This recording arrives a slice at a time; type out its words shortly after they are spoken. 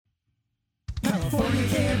California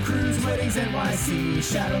camp, cruise, weddings, NYC,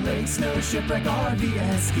 Shadow Lake, snow, shipwreck, RV,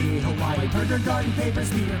 and ski, Hawaii, burger, garden,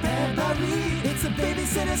 papers, Peter Pan, Paris. It's the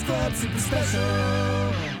Babysitters Club, super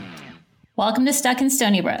special. Welcome to Stuck in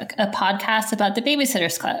Stony Brook, a podcast about the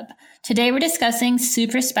Babysitters Club. Today we're discussing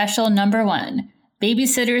super special number 1,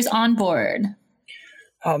 Babysitters on Board.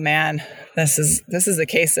 Oh man, this is a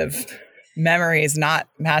case of memories not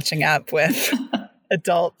matching up with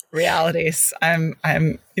adult realities. I'm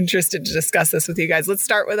interested to discuss this with you guys. Let's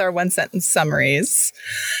start with our one-sentence summaries.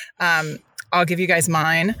 I'll give you guys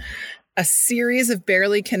mine. A series of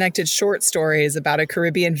barely connected short stories about a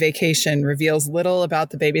Caribbean vacation reveals little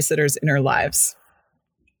about the babysitters' inner lives.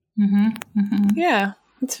 Yeah,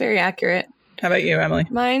 it's very accurate. How about you, Emily?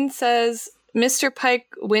 Mine says, Mr. Pike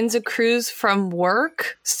wins a cruise from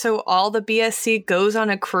work, so all the BSC goes on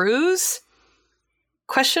a cruise?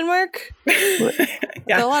 Question mark?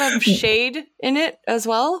 Yeah. A lot of shade in it as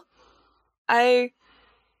well. I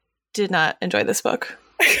did not enjoy this book.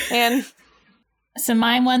 And so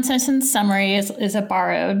my one sentence summary is a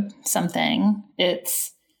borrowed something.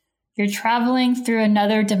 It's, you're traveling through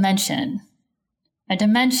another dimension. A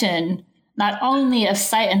dimension not only of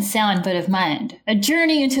sight and sound, but of mind. A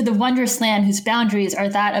journey into the wondrous land whose boundaries are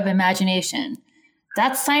that of imagination.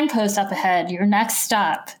 That signpost up ahead, your next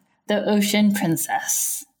stop, the Ocean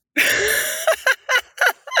Princess.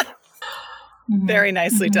 Very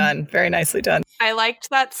nicely done. Very nicely done. I liked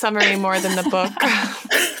that summary more than the book.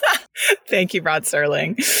 Thank you, Rod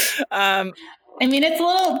Serling. I mean,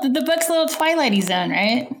 the book's a little Twilight-y Zone,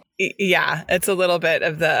 right? Yeah, it's a little bit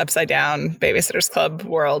of the upside down Babysitters Club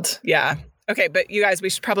world. Yeah. Okay, but you guys, we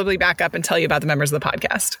should probably back up and tell you about the members of the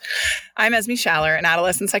podcast. I'm Esme Schaller, an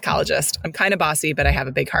adolescent psychologist. I'm kind of bossy, but I have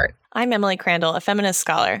a big heart. I'm Emily Crandall, a feminist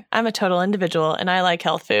scholar. I'm a total individual, and I like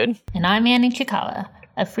health food. And I'm Annie Chikawa,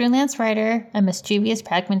 a freelance writer, a mischievous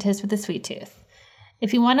pragmatist with a sweet tooth.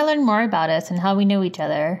 If you want to learn more about us and how we know each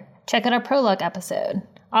other, check out our prologue episode.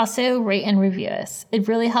 Also, rate and review us. It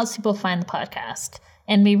really helps people find the podcast.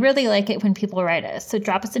 And we really like it when people write us. So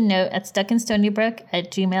drop us a note at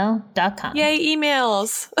stuckinstonybrook@gmail.com. Yay,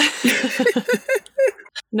 emails.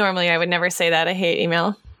 Normally, I would never say that. I hate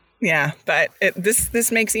email. Yeah, but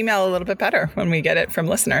this makes email a little bit better when we get it from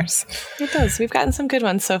listeners. It does. We've gotten some good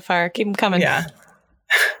ones so far. Keep them coming. Yeah.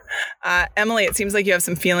 Emily, it seems like you have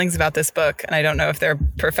some feelings about this book, and I don't know if they're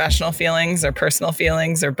professional feelings or personal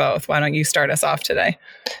feelings or both. Why don't you start us off today?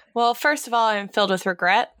 Well, first of all, I'm filled with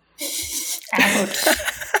regret. Ouch.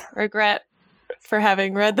 Regret for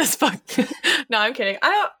having read this book. No, I'm kidding.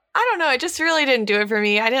 I don't know. It just really didn't do it for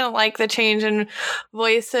me. I didn't like the change in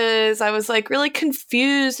voices. I was like really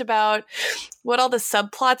confused about what all the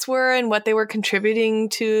subplots were and what they were contributing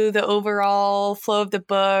to the overall flow of the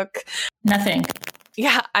book. Nothing.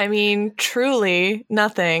 Yeah, I mean, truly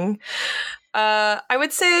nothing. I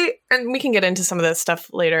would say, and we can get into some of this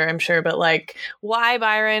stuff later, I'm sure, but like, why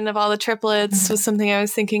Byron of all the triplets was something I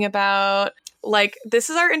was thinking about. Like, this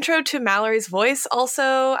is our intro to Mallory's voice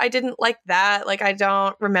also. I didn't like that. Like, I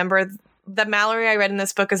don't remember the Mallory I read in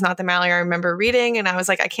this book is not the Mallory I remember reading. And I was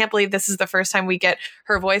like, I can't believe this is the first time we get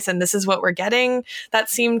her voice and this is what we're getting. That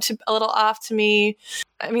seemed a little off to me.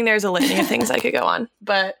 I mean, there's a litany of things I could go on,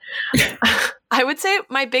 but I would say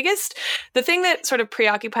the thing that sort of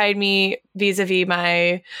preoccupied me vis-a-vis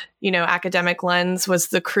my, academic lens was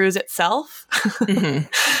the cruise itself.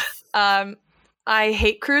 Mm-hmm. I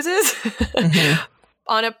hate cruises. Mm-hmm.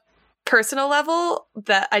 On a personal level,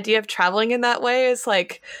 the idea of traveling in that way is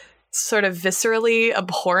like sort of viscerally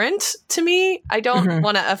abhorrent to me. I don't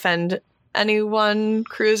want to offend anyone,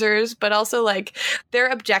 cruisers, but also like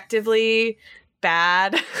they're objectively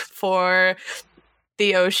bad for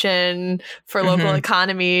the ocean, for local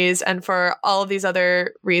economies, and for all of these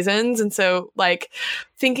other reasons. And so like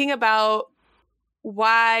thinking about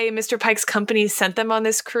why Mr. Pike's company sent them on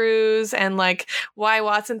this cruise and like why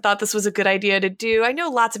Watson thought this was a good idea to do. I know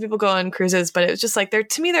lots of people go on cruises, but it was just like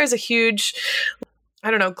to me, there's a huge,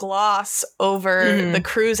 gloss over the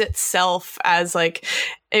cruise itself as like,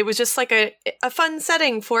 it was just like a fun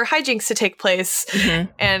setting for hijinks to take place.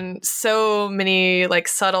 Mm-hmm. And so many like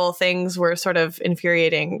subtle things were sort of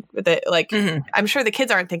infuriating that like, I'm sure the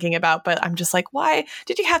kids aren't thinking about, but I'm just like, why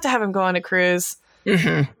did you have to have him go on a cruise?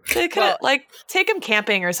 Mm-hmm. They could take him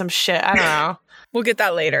camping or some shit. I don't know. We'll get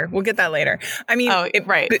that later. I mean,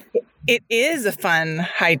 right. It is a fun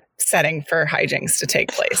setting for hijinks to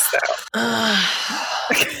take place, though.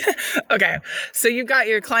 Okay, so you've got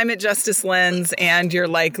your climate justice lens and your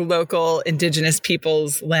like local indigenous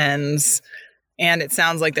peoples lens, and it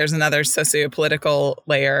sounds like there's another sociopolitical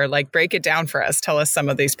layer. Like, break it down for us. Tell us some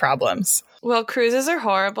of these problems. Well, cruises are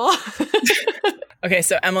horrible. Okay,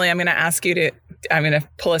 so Emily, I'm going to ask you to I'm going to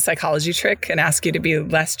pull a psychology trick and ask you to be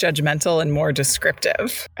less judgmental and more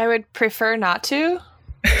descriptive. I would prefer not to,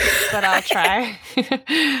 but I'll try.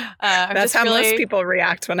 That's how most people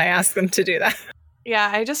react when I ask them to do that.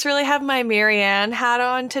 Yeah, I just really have my Marianne hat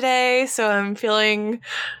on today, so I'm feeling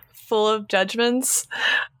full of judgments.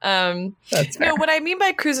 That's fair. No, what I mean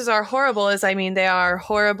by cruises are horrible is they are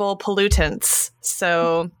horrible pollutants.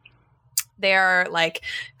 So they are like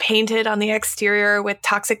painted on the exterior with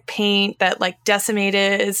toxic paint that like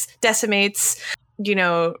decimates,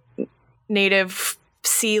 native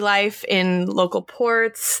sea life in local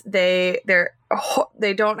ports. They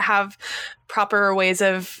don't have proper ways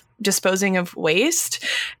of disposing of waste.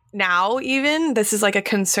 Now, even this is like a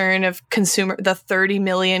concern of the 30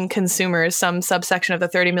 million consumers, some subsection of the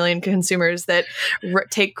 30 million consumers that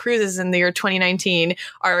take cruises in the year 2019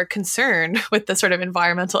 are concerned with the sort of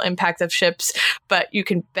environmental impact of ships. But you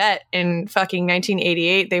can bet in fucking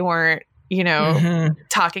 1988, they weren't,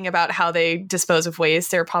 talking about how they dispose of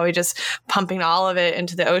waste. They're probably just pumping all of it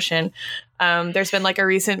into the ocean. There's been like a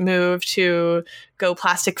recent move to go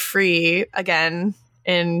plastic free again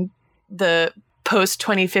in the post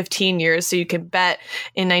 2015 years. So you can bet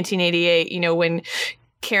in 1988, when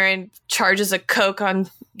Karen charges a Coke on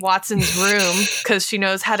Watson's room because she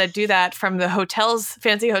knows how to do that from the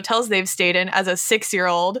fancy hotels they've stayed in as a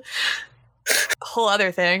 6-year-old, whole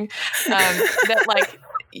other thing, that like,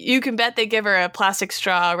 you can bet they give her a plastic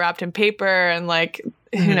straw wrapped in paper and like,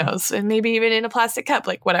 who knows, and maybe even in a plastic cup,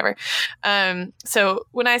 like whatever. So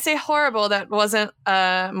when I say horrible, that wasn't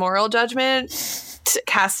a moral judgment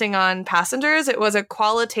casting on passengers. It was a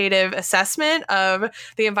qualitative assessment of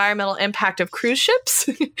the environmental impact of cruise ships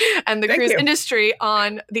and the cruise industry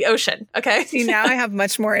on the ocean. Okay. See, now I have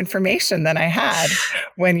much more information than I had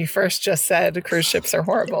when you first just said cruise ships are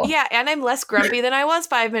horrible. Yeah. And I'm less grumpy than I was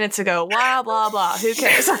 5 minutes ago. Blah, blah, blah. Who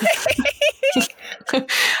cares?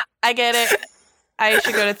 I get it. I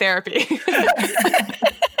should go to therapy.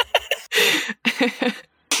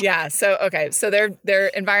 Yeah. So, okay. So they're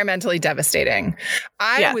environmentally devastating.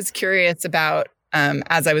 I was curious about,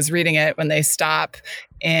 as I was reading it, when they stop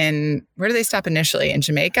where do they stop initially? In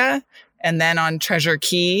Jamaica and then on Treasure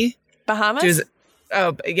Cay? Bahamas?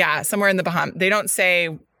 Somewhere in the Bahamas. They don't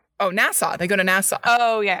say, Nassau. They go to Nassau.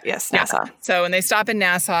 Oh, yeah. Yes, Nassau. Yeah. So when they stop in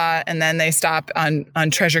Nassau and then they stop on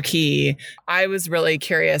Treasure Cay, I was really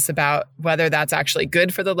curious about whether that's actually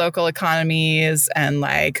good for the local economies and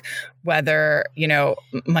like whether,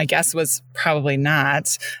 my guess was probably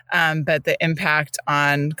not, but the impact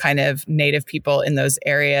on kind of native people in those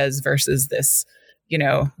areas versus this,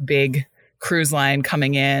 big cruise line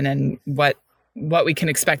coming in and what we can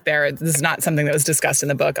expect there. This is not something that was discussed in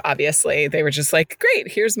the book, obviously. They were just like, great,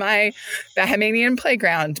 here's my Bahamian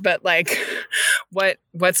playground. But like,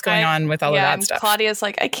 what's going on with all of that stuff? Claudia's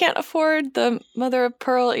like, I can't afford the mother of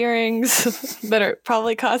pearl earrings that are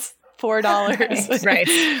probably cost $4. Right.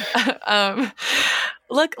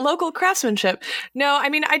 Look, local craftsmanship. No, I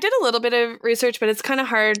did a little bit of research, but it's kind of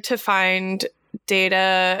hard to find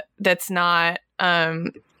data that's not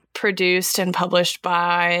produced and published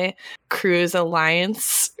by Cruise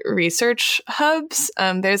Alliance research hubs.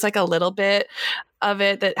 There's like a little bit of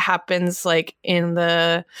it that happens like in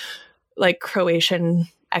the like Croatian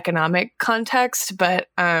economic context, but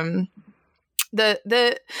the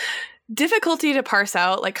difficulty to parse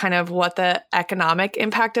out like kind of what the economic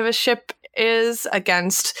impact of a ship is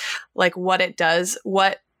against like what it does,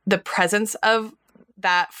 what the presence of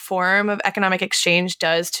that form of economic exchange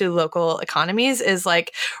does to local economies is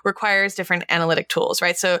like requires different analytic tools,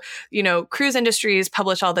 right? So, cruise industries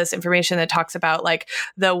publish all this information that talks about like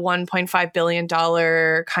the $1.5 billion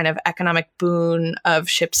kind of economic boon of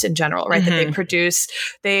ships in general, right? That they produce.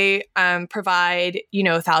 They provide,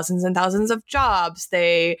 thousands and thousands of jobs.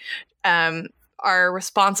 They are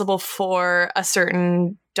responsible for a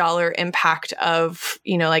certain dollar impact of,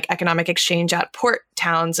 like economic exchange at port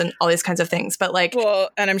towns and all these kinds of things. But like, well,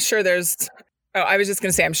 and I'm sure I was just going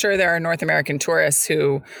to say, I'm sure there are North American tourists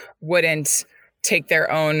who wouldn't take their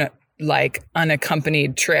own like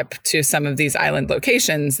unaccompanied trip to some of these island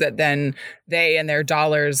locations that then they and their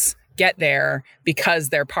dollars get there because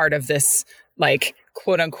they're part of this like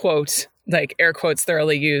quote unquote, like air quotes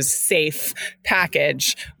thoroughly used safe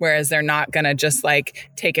package, whereas they're not going to just like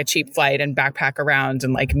take a cheap flight and backpack around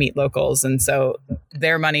and like meet locals. And so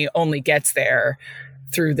their money only gets there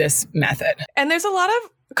through this method. And there's a lot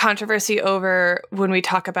of controversy over when we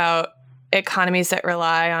talk about economies that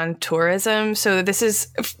rely on tourism. So this is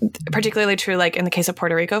particularly true, like in the case of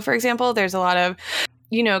Puerto Rico, for example. There's a lot of,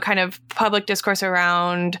 kind of public discourse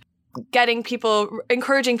around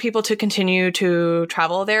encouraging people to continue to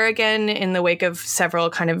travel there again in the wake of several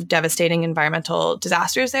kind of devastating environmental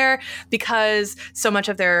disasters there, because so much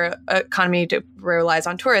of their economy relies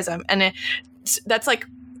on tourism. And that's like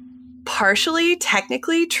partially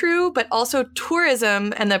technically true, but also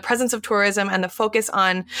tourism and the presence of tourism and the focus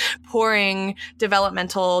on pouring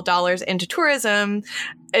developmental dollars into tourism,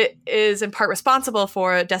 it is in part responsible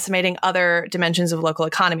for decimating other dimensions of local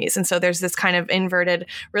economies. And so there's this kind of inverted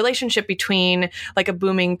relationship between like a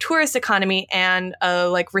booming tourist economy and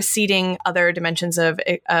like receding other dimensions of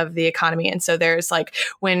the economy. And so there's like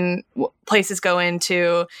when places go in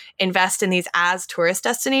to invest in these as tourist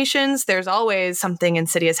destinations, there's always something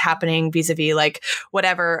insidious happening vis-a-vis like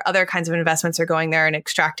whatever other kinds of investments are going there and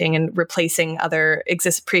extracting and replacing other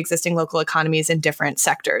pre-existing local economies in different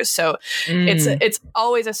sectors. So it's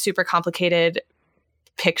always a super complicated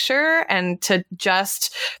picture, and to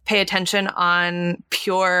just pay attention on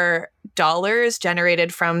pure dollars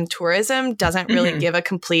generated from tourism doesn't really give a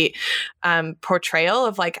complete portrayal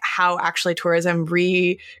of like how actually tourism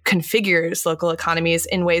reconfigures local economies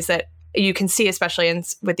in ways that you can see, especially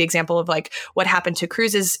with the example of like what happened to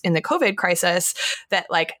cruises in the COVID crisis, that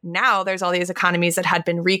like now there's all these economies that had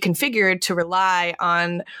been reconfigured to rely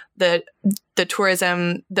on the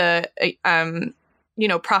tourism,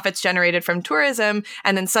 profits generated from tourism.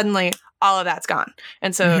 And then suddenly all of that's gone.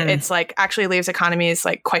 And so it's like actually leaves economies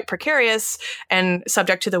like quite precarious and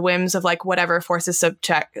subject to the whims of like whatever forces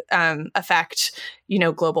affect,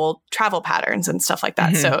 global travel patterns and stuff like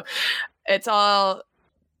that. So it's all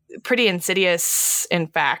pretty insidious, in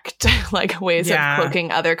fact, like ways of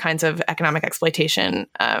cloaking other kinds of economic exploitation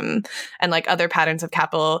and like other patterns of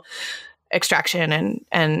capital extraction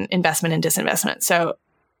and investment and disinvestment. So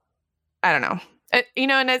I don't know.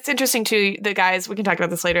 And it's interesting too, the guys, we can talk about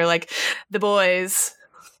this later, like the boys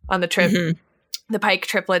on the trip, the Pike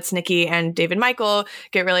triplets, Nikki and David Michael,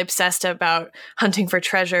 get really obsessed about hunting for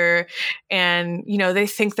treasure. And, they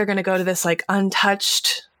think they're going to go to this like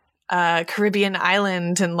untouched Caribbean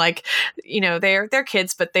island, and like, they're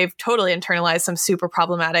kids, but they've totally internalized some super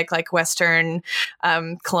problematic like Western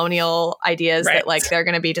colonial ideas that like they're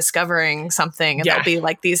going to be discovering something, and there'll be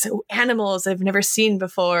like these animals they've never seen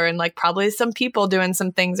before, and like probably some people doing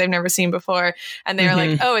some things they've never seen before, and they're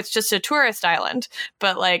like, oh, it's just a tourist island,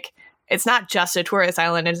 but like it's not just a tourist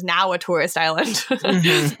island, it's now a tourist island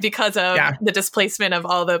because of the displacement of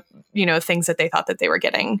all the things that they thought that they were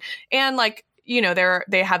getting. And like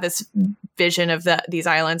they have this vision of these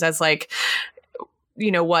islands as like,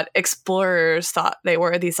 what explorers thought they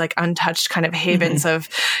were, these like untouched kind of havens of,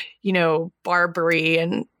 Barbary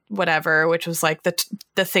and whatever, which was like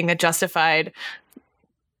the thing that justified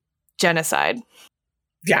genocide.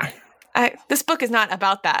 Yeah. This book is not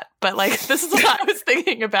about that, but like this is what I was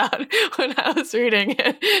thinking about when I was reading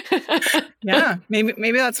it. Yeah,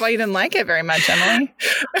 maybe that's why you didn't like it very much, Emily.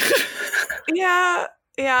 Yeah.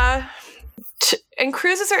 And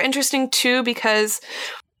cruises are interesting too because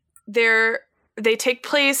they take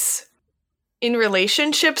place in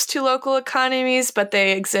relationships to local economies, but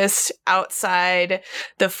they exist outside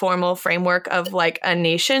the formal framework of like a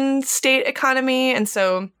nation state economy. And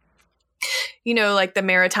so, like the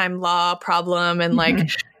maritime law problem and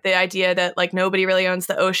like the idea that like nobody really owns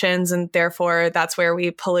the oceans and therefore that's where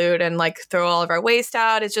we pollute and like throw all of our waste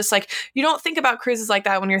out. It's just like, you don't think about cruises like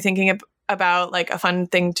that when you're thinking about like a fun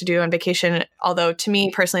thing to do on vacation. Although to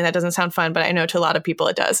me personally, that doesn't sound fun, but I know to a lot of people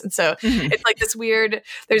it does. And so it's like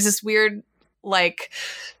there's this weird, like,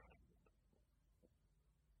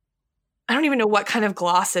 I don't even know what kind of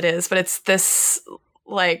gloss it is, but it's this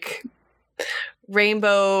like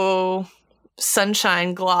rainbow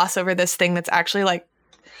sunshine gloss over this thing that's actually like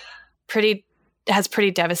has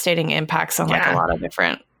pretty devastating impacts on like a lot of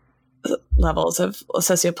different levels of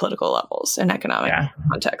sociopolitical levels and economic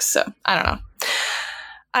context. So I don't know.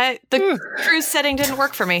 The cruise setting didn't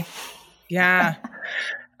work for me. Yeah.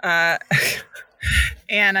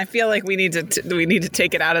 And I feel like we need to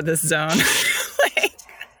take it out of this zone.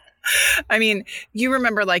 I mean, you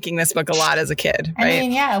remember liking this book a lot as a kid, right? I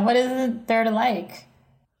mean, what is there to like?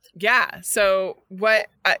 Yeah. So what,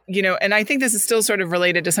 and I think this is still sort of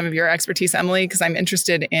related to some of your expertise, Emily, because I'm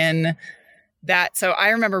interested in that. So I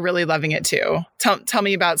remember really loving it too. Tell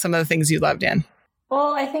me about some of the things you loved in.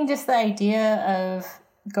 Well, I think just the idea of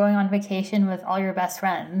going on vacation with all your best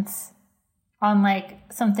friends on like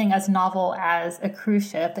something as novel as a cruise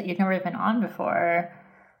ship that you've never been on before.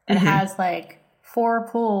 It has like 4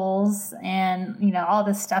 pools and, all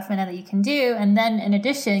this stuff in it that you can do. And then in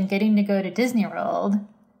addition, getting to go to Disney World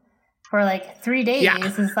for like 3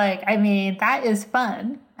 days is like, I mean, that is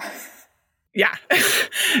fun. Yeah.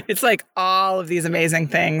 It's like all of these amazing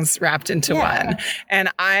things wrapped into one. And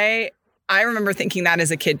I remember thinking that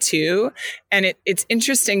as a kid too. And it's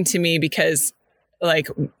interesting to me because like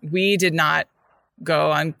we did not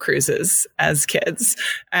go on cruises as kids.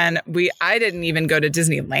 And I didn't even go to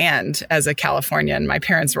Disneyland as a Californian. My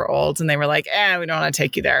parents were old and they were like, we don't want to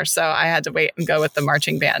take you there. So I had to wait and go with the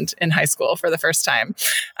marching band in high school for the first time,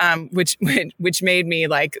 which made me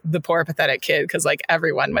like the poor, pathetic kid. Cause like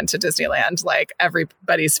everyone went to Disneyland, like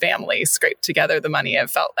everybody's family scraped together the money,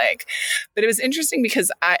 it felt like. But it was interesting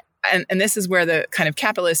because and this is where the kind of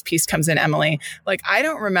capitalist piece comes in, Emily. Like, I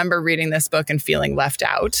don't remember reading this book and feeling left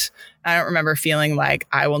out. I don't remember feeling like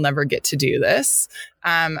I will never get to do this.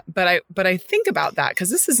 But I think about that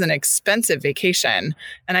because this is an expensive vacation.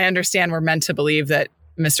 And I understand we're meant to believe that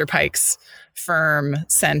Mr. Pike's firm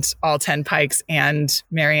sent all 10 Pikes and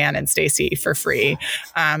Marianne and Stacy for free,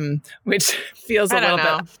 which feels a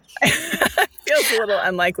little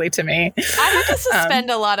unlikely to me. I had to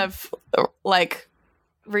suspend a lot of like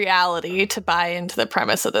reality to buy into the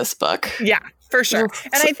premise of this book. Yeah, for sure.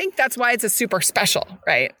 And I think that's why it's a super special,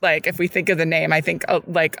 right? Like if we think of the name, I think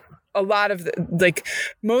like a lot of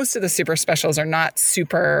most of the super specials are not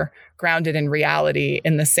super grounded in reality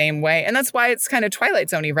in the same way. And that's why it's kind of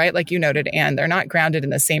Twilight Zone-y, right? Like you noted, Anne, they're not grounded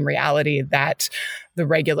in the same reality that the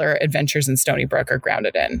regular adventures in Stony Brook are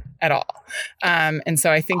grounded in at all. And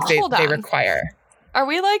so I think they require... Are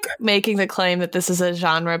we like making the claim that this is a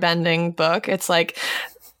genre bending book? It's like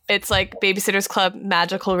Babysitter's Club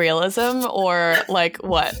magical realism, or like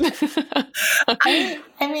what? I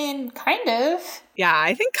mean, kind of. Yeah,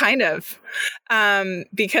 I think kind of.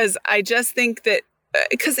 Because I just think that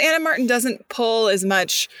because Anna Martin doesn't pull as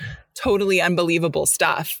much totally unbelievable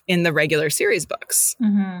stuff in the regular series books.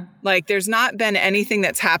 Mm-hmm. Like there's not been anything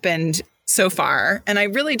that's happened so far, and I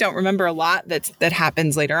really don't remember a lot that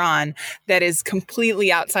happens later on that is completely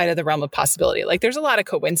outside of the realm of possibility. Like there's a lot of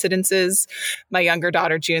coincidences. My younger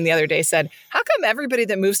daughter June the other day said, "How come everybody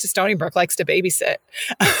that moves to Stony Brook likes to babysit?"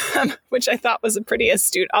 Which I thought was a pretty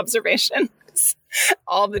astute observation.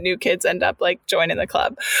 All the new kids end up like joining the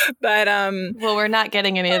club, but well, we're not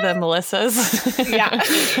getting any of the Melissas.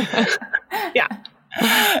 yeah.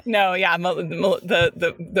 No, yeah,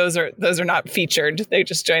 those are not featured. They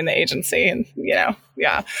just joined the agency, and yeah.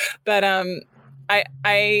 But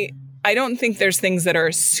I don't think there's things that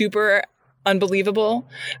are super unbelievable,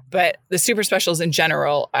 but the super specials in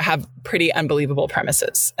general have pretty unbelievable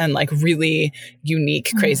premises and like really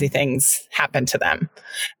unique, crazy things happen to them.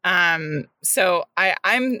 So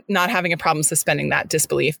I'm not having a problem suspending that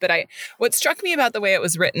disbelief. But what struck me about the way it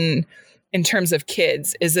was written in terms of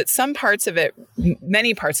kids is that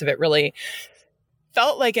many parts of it really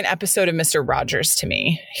felt like an episode of Mr. Rogers to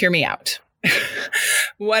me. Hear me out.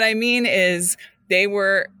 What I mean is they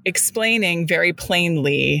were explaining very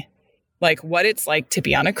plainly like what it's like to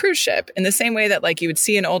be on a cruise ship in the same way that like you would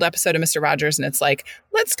see an old episode of Mr. Rogers and it's like,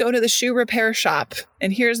 let's go to the shoe repair shop.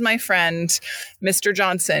 And here's my friend, Mr.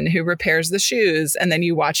 Johnson, who repairs the shoes. And then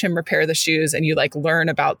you watch him repair the shoes and you like learn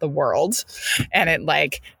about the world, and it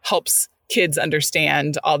like helps kids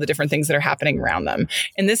understand all the different things that are happening around them.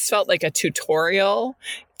 And this felt like a tutorial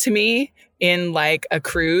to me in like a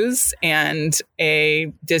cruise and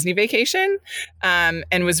a Disney vacation,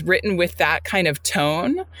 and was written with that kind of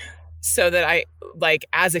tone. So that I, like,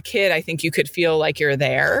 as a kid, I think you could feel like you're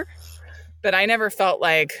there. But I never felt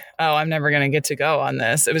like, oh, I'm never going to get to go on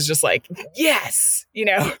this. It was just like, yes,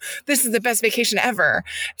 this is the best vacation ever.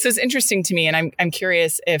 So it's interesting to me. And I'm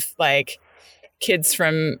curious if, like, kids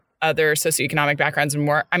from other socioeconomic backgrounds and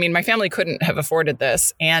more, I mean, my family couldn't have afforded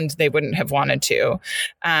this and they wouldn't have wanted to.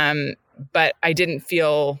 But I didn't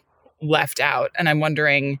feel left out. And I'm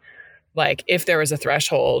wondering, like, if there was a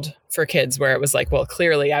threshold for kids where it was like, well,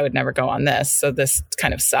 clearly I would never go on this, so this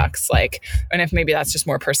kind of sucks. Like, and if maybe that's just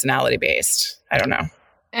more personality based. I don't know.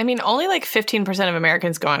 I mean, only like 15% of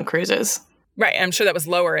Americans go on cruises. Right. I'm sure that was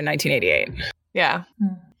lower in 1988. Yeah.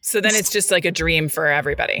 So then it's just like a dream for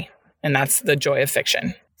everybody. And that's the joy of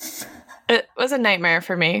fiction. It was a nightmare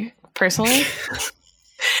for me, personally.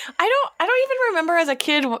 I don't even remember as a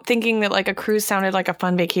kid thinking that like a cruise sounded like a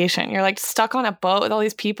fun vacation. You're like stuck on a boat with all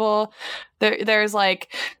these people. There's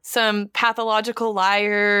like some pathological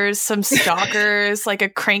liars, some stalkers, like a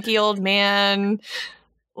cranky old man.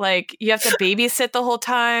 Like you have to babysit the whole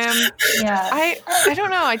time. Yeah. I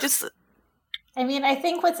don't know. I mean, I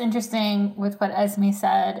think what's interesting with what Esme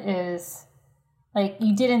said is like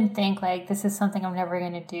you didn't think like this is something I'm never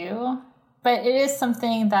going to do, but it is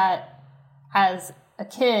something that as a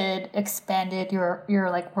kid expanded your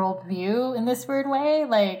like worldview in this weird way.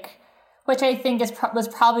 Like Which I think was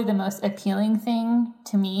probably the most appealing thing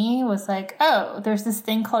to me, was like, oh, there's this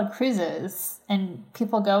thing called cruises and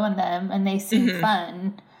people go in them and they seem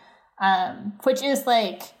fun. Which is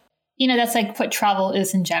like, that's like what travel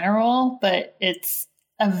is in general, but it's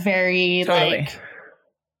a very like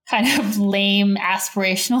kind of lame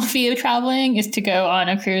aspirational view of traveling is to go on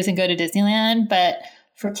a cruise and go to Disneyland. But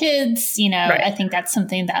for kids, I think that's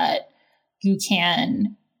something that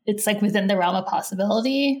it's like within the realm of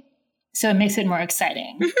possibility. So it makes it more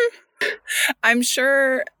exciting. I'm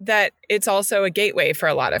sure that it's also a gateway for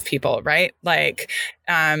a lot of people, right? Like,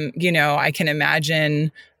 I can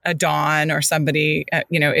imagine a Dawn or somebody,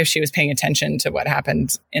 if she was paying attention to what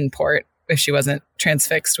happened in port, if she wasn't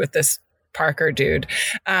transfixed with this Parker dude,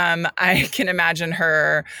 I can imagine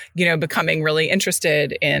her, becoming really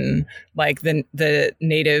interested in like the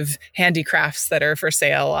native handicrafts that are for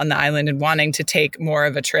sale on the island and wanting to take more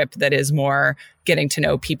of a trip that is more getting to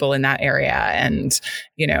know people in that area and,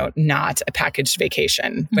 not a packaged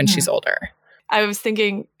vacation when she's older. I was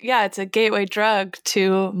thinking, it's a gateway drug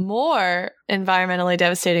to more environmentally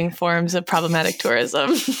devastating forms of problematic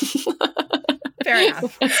tourism. Fair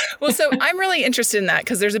enough. Well, so I'm really interested in that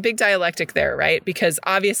because there's a big dialectic there, right? Because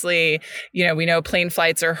obviously, we know plane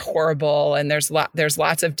flights are horrible and there's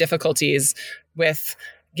lots of difficulties with,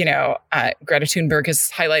 Greta Thunberg has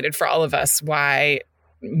highlighted for all of us why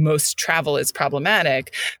most travel is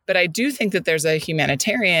problematic. But I do think that there's a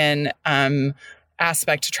humanitarian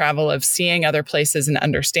aspect to travel of seeing other places and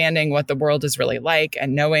understanding what the world is really like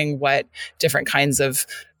and knowing what different kinds of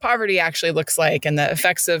poverty actually looks like and the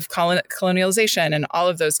effects of colonialization and all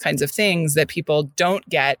of those kinds of things that people don't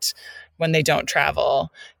get when they don't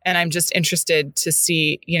travel. And I'm just interested to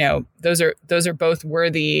see, those are both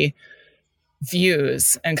worthy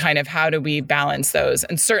views and kind of how do we balance those?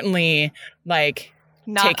 And certainly like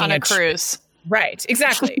not taking on a cruise. Right,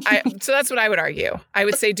 exactly. So that's what I would argue. I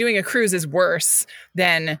would say doing a cruise is worse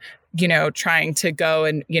than, trying to go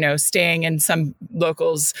and, staying in some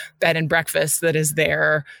locals' bed and breakfast that is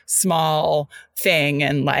their small thing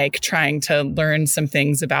and like trying to learn some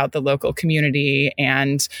things about the local community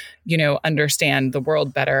and, understand the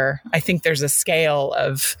world better. I think there's a scale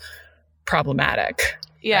of problematic.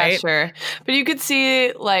 Yeah, right? Sure. But you could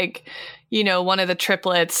see like, one of the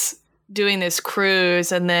triplets doing this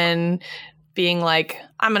cruise and then being like,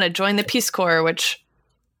 I'm going to join the Peace Corps, which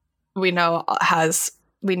we now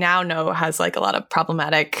know has like a lot of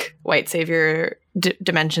problematic white savior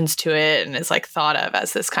dimensions to it and is like thought of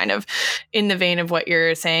as this kind of in the vein of what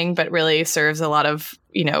you're saying, but really serves a lot of,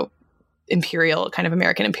 imperial kind of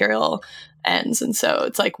American imperial ends. And so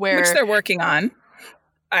it's like which they're working on.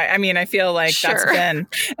 I mean, I feel like that's been.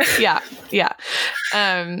 Yeah.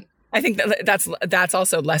 I think that's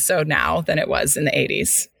also less so now than it was in the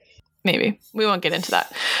 80s. Maybe. We won't get into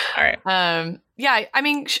that. All right. I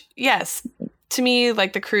mean, yes. To me,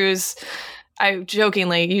 like the cruise, I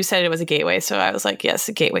jokingly, you said it was a gateway. So I was like, yes,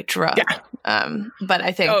 a gateway drug. Yeah. But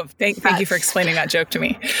I think. Oh, thank you for explaining that joke to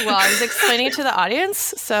me. Well, I was explaining it to the audience.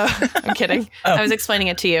 So I'm kidding. I was explaining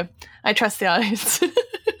it to you. I trust the audience.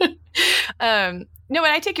 No,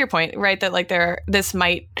 and I take your point, right? That like this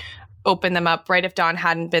might open them up, right? If Dawn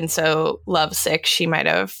hadn't been so lovesick, she might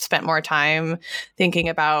have spent more time thinking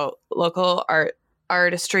about local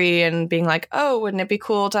artistry and being like, oh, wouldn't it be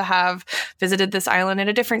cool to have visited this island in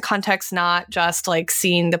a different context, not just like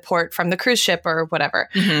seeing the port from the cruise ship or whatever.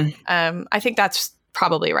 Mm-hmm. I think that's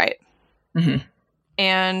probably right. Mm-hmm.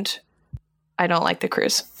 And I don't like the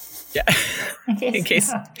cruise. Yeah. In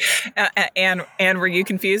case. Anne, were you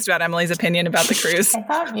confused about Emily's opinion about the cruise? I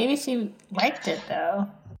thought maybe she liked it though.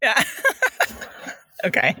 Yeah.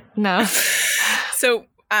 Okay. No. So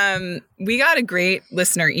we got a great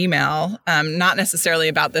listener email, not necessarily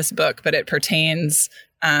about this book, but it pertains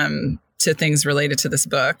to things related to this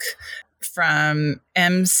book from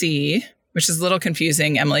MC, which is a little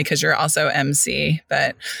confusing, Emily, because you're also MC,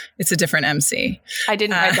 but it's a different MC. I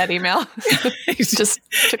didn't write that email, just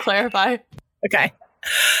to clarify. Okay.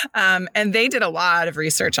 And they did a lot of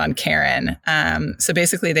research on Karen. So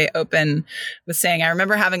basically they open with saying, I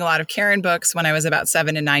remember having a lot of Karen books when I was about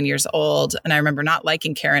 7 and 9 years old. And I remember not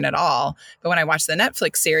liking Karen at all. But when I watched the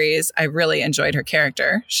Netflix series, I really enjoyed her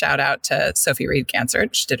character. Shout out to Sophie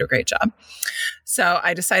Reed-Gansert. She did a great job. So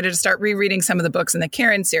I decided to start rereading some of the books in the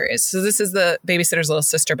Karen series. So this is the Babysitter's Little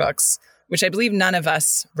Sister books, which I believe none of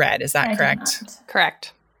us read. Is that correct?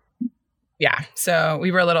 Correct. Yeah. So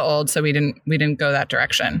we were a little old, so we didn't go that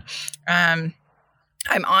direction. I'm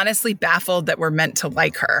honestly baffled that we're meant to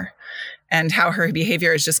like her and how her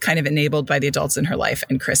behavior is just kind of enabled by the adults in her life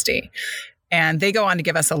and Christy. And they go on to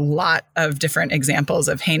give us a lot of different examples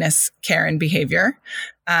of heinous Karen behavior.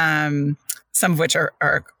 some of which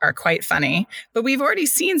are quite funny. But we've already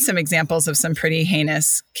seen some examples of some pretty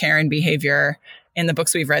heinous Karen behavior in the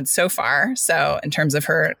books we've read so far. So in terms of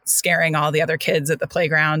her scaring all the other kids at the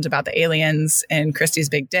playground about the aliens in Christie's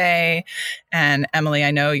Big Day. And Emily,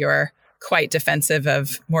 I know you're quite defensive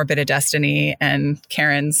of Morbid Destiny and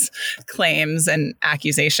Karen's claims and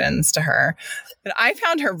accusations to her. But I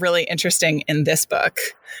found her really interesting in this book.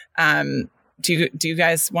 Do you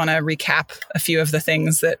guys want to recap a few of the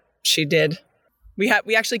things that she did? We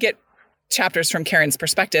actually get chapters from Karen's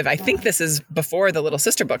perspective. I think this is before the Little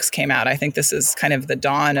Sister books came out. I think this is kind of the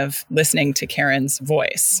dawn of listening to Karen's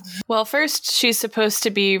voice. Well, first, she's supposed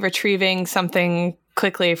to be retrieving something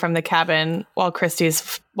quickly from the cabin while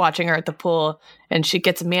Christy's watching her at the pool, and she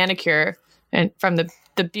gets a manicure and from the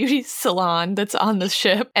beauty salon that's on the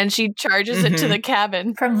ship, and she charges it to the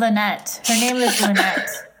cabin. From Lynette. Her name is Lynette.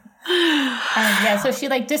 So she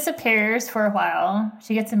disappears for a while.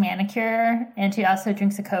 She gets a manicure, and she also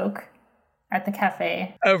drinks a Coke at the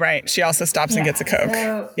cafe. Oh, right. She also stops and gets a Coke.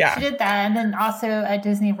 So she did that. And then also at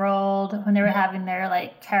Disney World, when they were having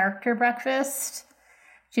their character breakfast,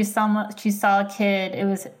 she saw a kid. It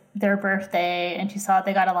was their birthday, and she saw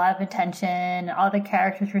they got a lot of attention. All the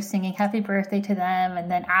characters were singing happy birthday to them.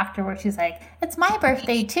 And then afterwards, she's like, it's my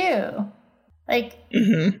birthday too.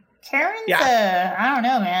 Karen's I don't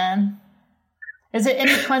know, man. Is it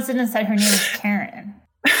any coincidence that her name is Karen?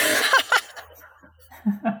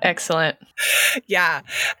 Excellent. Yeah.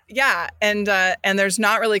 And there's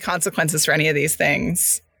not really consequences for any of these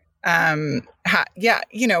things.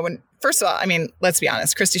 First of all, I mean, let's be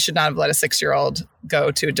honest, Christy should not have let a 6-year-old go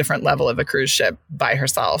to a different level of a cruise ship by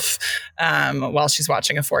herself while she's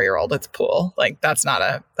watching a 4-year-old at the pool. That's not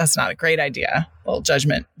a great idea. Well,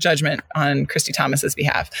 judgment on Christy Thomas's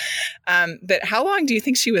behalf. But how long do you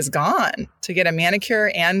think she was gone to get a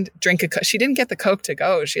manicure and drink a Coke? She didn't get the Coke to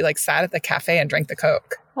go. She sat at the cafe and drank the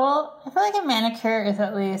Coke. Well, I feel like a manicure is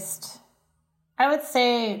at least, I would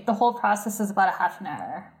say the whole process is about a half an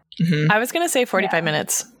hour. I was going to say 45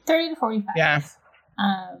 minutes. 30 to 45. Yeah.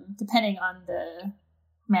 Depending on the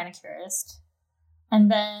manicurist.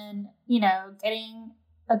 And then, getting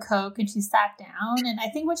a Coke, and she sat down. And I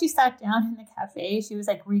think when she sat down in the cafe, she was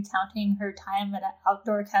recounting her time at an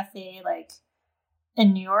outdoor cafe,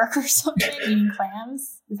 in New York or something, eating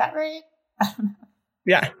clams. Is that right? I don't know.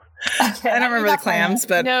 Yeah. Okay, I don't remember the clams,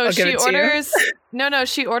 but I'll give it to you.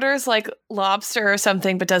 She orders lobster or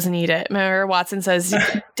something, but doesn't eat it. Remember, Watson says,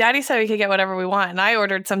 Daddy said we could get whatever we want, and I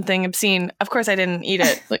ordered something obscene. Of course I didn't eat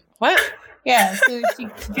it. What? Yeah, so she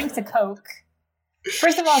drinks a Coke.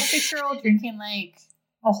 First of all, a 6-year-old drinking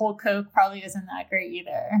a whole Coke probably isn't that great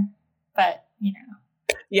either. But,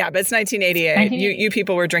 Yeah, but it's 1988. You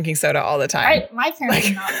people were drinking soda all the time. My parents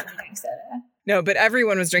did not really drink soda. No, but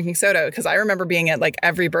everyone was drinking soda, because I remember being at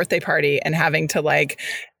every birthday party and having to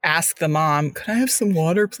ask the mom, could I have some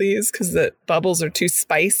water, please? Because the bubbles are too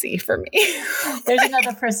spicy for me. There's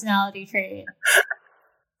another personality trait.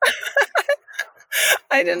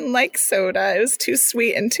 I didn't like soda. It was too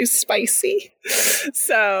sweet and too spicy.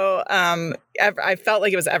 So I felt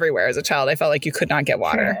like it was everywhere as a child. I felt like you could not get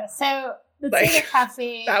water. True. So let's say the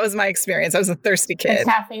cafe. That was my experience. I was a thirsty kid. The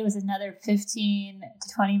cafe was another 15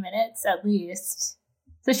 to 20 minutes at least.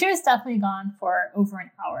 So she was definitely gone for over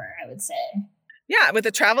an hour, I would say. Yeah, with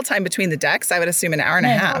the travel time between the decks, I would assume an hour and a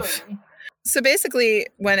half. Totally. So basically,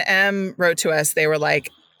 when M wrote to us, they were like,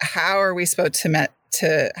 how are we supposed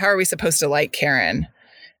to like Karen?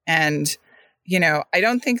 And, I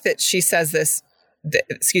don't think that she says this,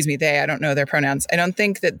 they, I don't know their pronouns. I don't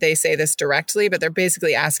think that they say this directly, but they're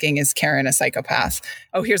basically asking, is Karen a psychopath?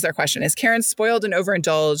 Oh, here's their question. Is Karen spoiled and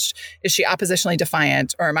overindulged? Is she oppositionally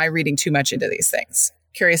defiant? Or am I reading too much into these things?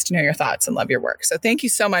 Curious to know your thoughts and love your work. So thank you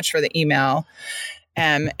so much for the email.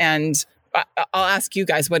 And I'll ask you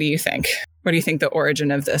guys, what do you think? What do you think the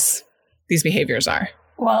origin of these behaviors are?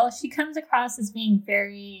 Well, she comes across as being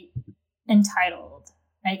very entitled,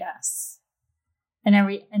 I guess, in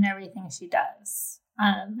everything she does.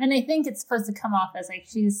 And I think it's supposed to come off as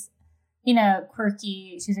she's,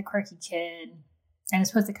 quirky. She's a quirky kid, and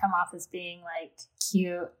it's supposed to come off as being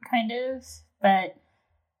cute, kind of. But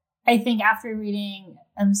I think after reading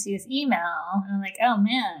MC's email, I'm like, oh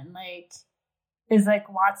man, is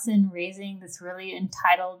Watson raising this really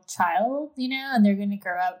entitled child, and they're going to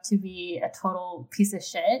grow up to be a total piece of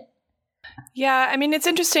shit. Yeah, I mean, it's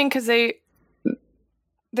interesting because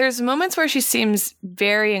there's moments where she seems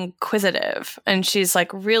very inquisitive, and she's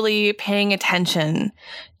really paying attention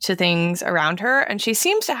to things around her, and she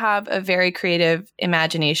seems to have a very creative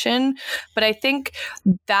imagination. But I think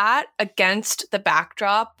that against the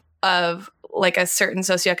backdrop of like a certain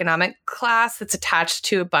socioeconomic class that's attached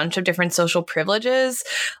to a bunch of different social privileges,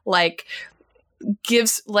 like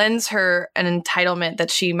lends her an entitlement that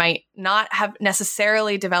she might not have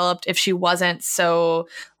necessarily developed if she wasn't so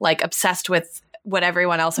like obsessed with what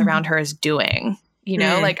everyone else around her is doing. You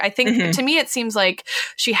know, like I think to me, it seems like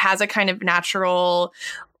she has a kind of natural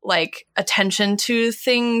like attention to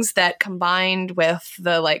things that combined with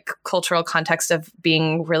the like cultural context of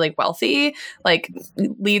being really wealthy, like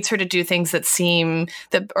leads her to do things that seem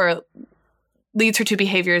that or leads her to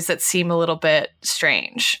behaviors that seem a little bit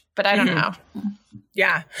strange, but I don't know.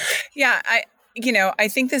 Yeah. Yeah. I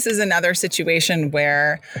think this is another situation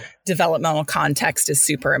where developmental context is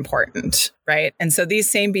super important, right? And so these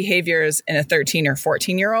same behaviors in a 13 or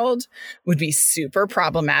 14-year-old would be super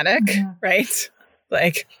problematic, right?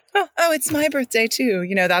 Like, oh, it's my birthday too.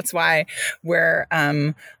 That's why we're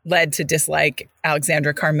led to dislike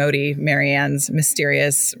Alexandra Carmody, Marianne's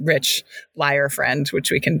mysterious, rich liar friend, which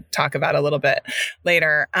we can talk about a little bit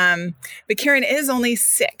later. But Karen is only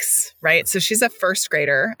 6, right? So she's a first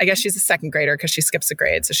grader. I guess she's a second grader because she skips a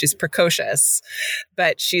grade. So she's precocious,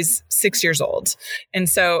 but she's 6 years old. And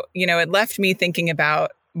so, it left me thinking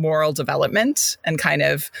about moral development and kind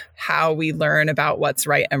of how we learn about what's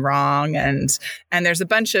right and wrong. And there's a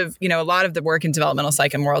bunch of, a lot of the work in developmental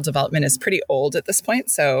psych and moral development is pretty old at this point.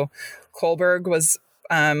 So Kohlberg was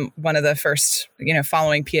one of the first,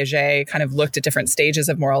 following Piaget, kind of looked at different stages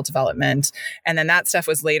of moral development. And then that stuff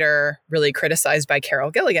was later really criticized by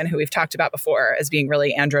Carol Gilligan, who we've talked about before, as being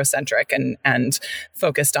really androcentric and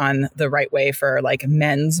focused on the right way for like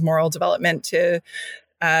men's moral development to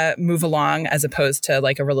move along, as opposed to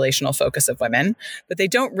like a relational focus of women. But they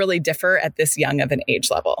don't really differ at this young of an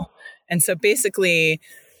age level. And so basically,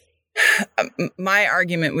 my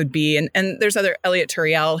argument would be, and there's Elliot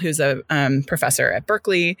Turiel, who's a professor at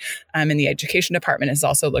Berkeley in the education department, has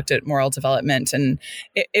also looked at moral development. And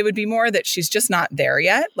it would be more that she's just not there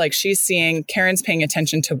yet. Like Karen's paying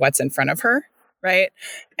attention to what's in front of her, right?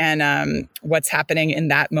 And what's happening in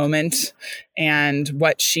that moment and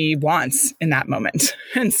what she wants in that moment.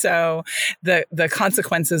 And so the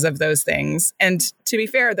consequences of those things, and to be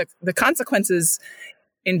fair, the consequences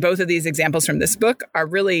in both of these examples from this book are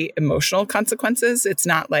really emotional consequences. It's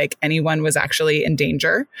not like anyone was actually in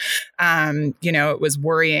danger. It was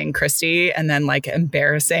worrying Christy and then like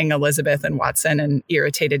embarrassing Elizabeth and Watson and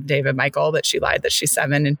irritated David Michael that she lied that she's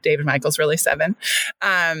 7 and David Michael's really 7.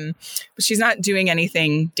 But she's not doing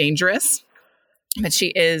anything dangerous. But she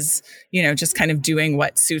is, just kind of doing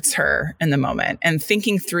what suits her in the moment and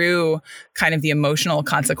thinking through kind of the emotional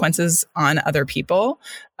consequences on other people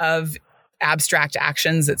of abstract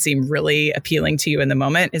actions that seem really appealing to you in the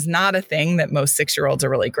moment is not a thing that most 6-year-olds are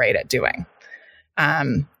really great at doing,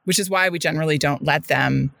 which is why we generally don't let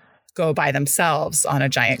them go by themselves on a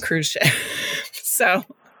giant cruise ship. So,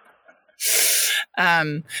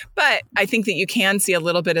 but I think that you can see a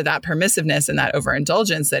little bit of that permissiveness and that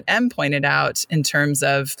overindulgence that Em pointed out in terms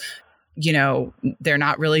of, they're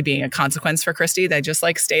not really being a consequence for Christy. They just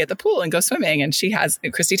like stay at the pool and go swimming. And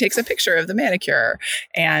Christy takes a picture of the manicure.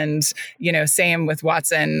 And, same with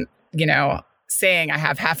Watson, saying, I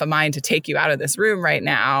have half a mind to take you out of this room right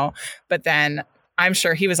now. But then I'm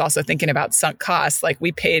sure he was also thinking about sunk costs. Like,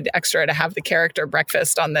 we paid extra to have the character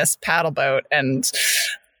breakfast on this paddle boat and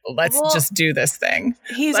let's just do this thing.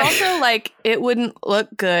 He's also like, it wouldn't look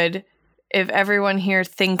good if everyone here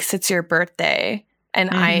thinks it's your birthday and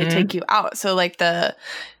I take you out. So like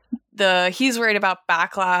he's worried about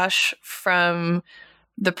backlash from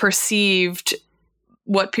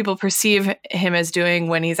what people perceive him as doing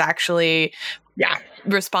when he's actually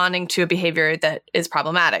responding to a behavior that is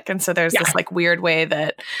problematic. And so there's this like weird way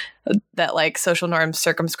that like social norms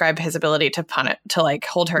circumscribe his ability to like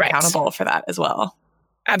hold her accountable for that as well.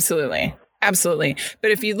 Absolutely. Absolutely. But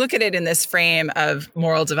if you look at it in this frame of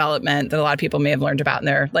moral development that a lot of people may have learned about in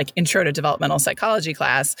their like intro to developmental psychology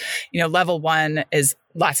class, level 1 is,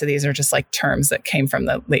 lots of these are just like terms that came from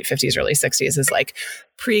the late 50s, early 60s, is like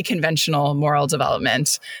pre-conventional moral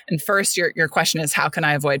development. And first your question is, how can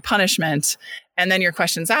I avoid punishment? And then your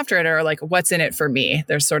questions after it are like, what's in it for me?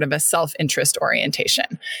 There's sort of a self-interest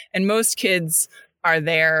orientation. And most kids are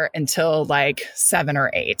there until like 7 or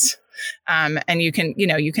 8. And you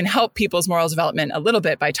can help people's moral development a little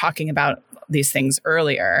bit by talking about these things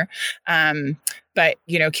earlier. But,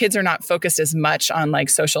 kids are not focused as much on like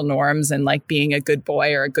social norms and like being a good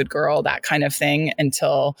boy or a good girl, that kind of thing,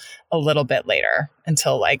 until a little bit later,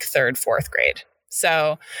 until like 3rd, 4th grade.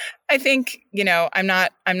 So I think, I'm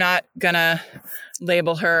not gonna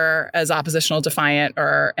label her as oppositional defiant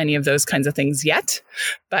or any of those kinds of things yet,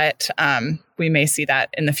 but we may see that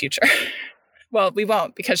in the future. Well, we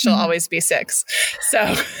won't because she'll always be 6.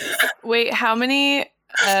 So wait, how many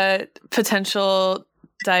potential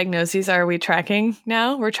diagnoses are we tracking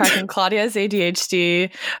now? We're tracking Claudia's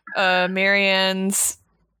ADHD, Marianne's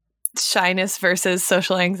shyness versus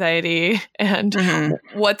social anxiety, and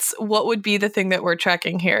what would be the thing that we're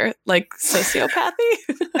tracking here, like sociopathy?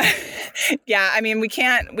 Yeah, I mean, we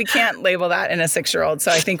can't label that in a 6-year-old, so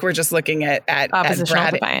I think we're just looking at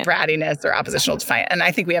brattiness or oppositional defiant, and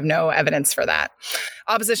I think we have no evidence for that.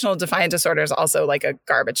 Oppositional defiant disorder is also like a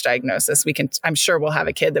garbage diagnosis. I'm sure we'll have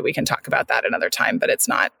a kid that we can talk about that another time, but it's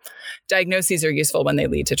not. Diagnoses are useful when they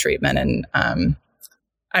lead to treatment, and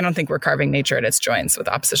I don't think we're carving nature at its joints with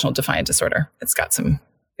oppositional defiant disorder. It's got some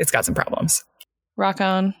problems. Rock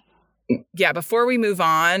on. Yeah. Before we move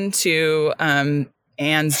on to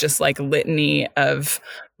Anne's just like litany of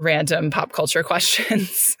random pop culture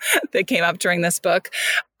questions that came up during this book,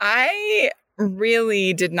 I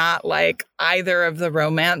really did not like either of the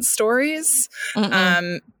romance stories.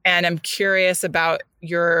 And I'm curious about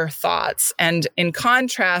your thoughts. And in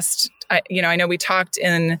contrast, I know we talked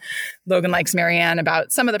in Logan Likes Marianne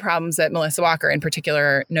about some of the problems that Melissa Walker in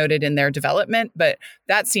particular noted in their development, but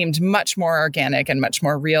that seemed much more organic and much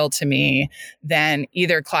more real to me than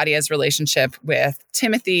either Claudia's relationship with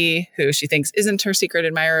Timothy, who she thinks isn't her secret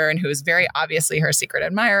admirer and who is very obviously her secret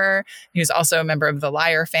admirer, who's also a member of the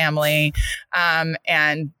Liar family,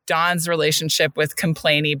 and Dawn's relationship with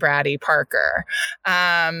complainy, bratty Parker.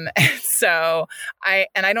 So I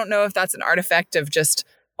don't know if that's an artifact of just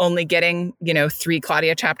only getting, 3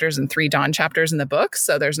 Claudia chapters and 3 Dawn chapters in the book,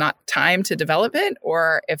 so there's not time to develop it,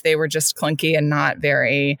 or if they were just clunky and not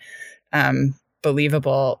very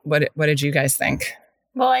believable. What did you guys think?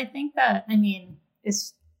 Well, I think that,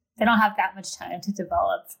 they don't have that much time to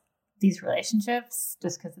develop these relationships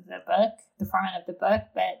just because of the book, the format of the book,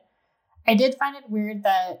 but I did find it weird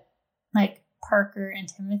that, like, Parker and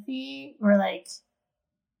Timothy were, like,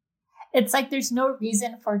 it's like there's no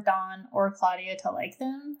reason for Dawn or Claudia to like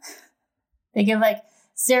them. They give, like,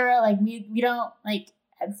 Sarah, like, we don't, like,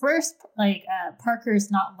 at first, like,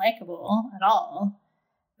 Parker's not likable at all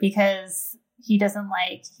because he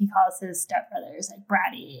calls his stepbrothers, like,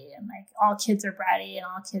 bratty, and, like, all kids are bratty and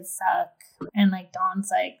all kids suck. And, like,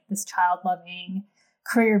 Dawn's, like, this child-loving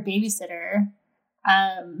career babysitter.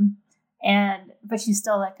 But she's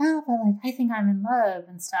still like, oh, but, like, I think I'm in love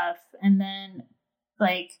and stuff. And then,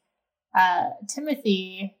 like,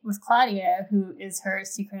 Timothy with Claudia, who is her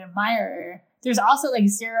secret admirer, there's also, like,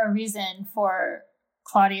 zero reason for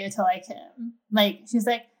Claudia to like him. Like, she's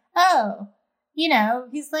like, oh,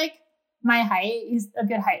 he's, like, my height. He's a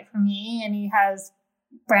good height for me, and he has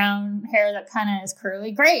brown hair that kind of is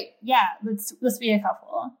curly. Great. Yeah, let's be a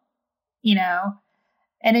couple,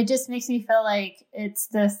 And it just makes me feel like it's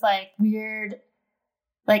this, like, weird,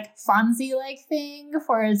 like, Fonzie-like thing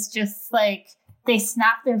where it's just, like, they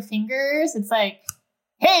snap their fingers. It's like,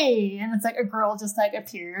 hey, and it's like a girl just, like,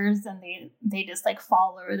 appears and they just, like,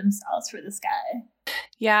 fall over themselves for this guy.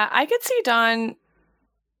 Yeah, I could see Dawn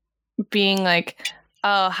being like,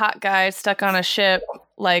 oh, hot guy stuck on a ship,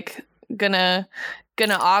 like, gonna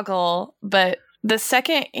ogle. But the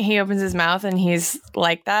second he opens his mouth and he's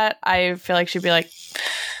like that, I feel like she'd be like,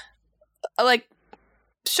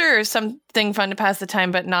 sure, something fun to pass the time,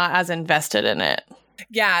 but not as invested in it.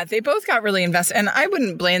 Yeah, they both got really invested. And I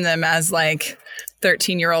wouldn't blame them as, like,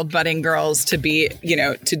 13-year-old budding girls to be,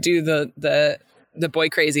 to do the boy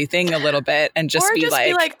crazy thing a little bit and just, be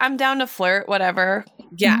like, I'm down to flirt, whatever.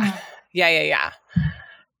 Yeah. Mm-hmm. Yeah.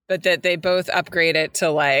 But that they both upgrade it to,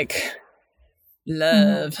 like,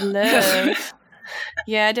 love.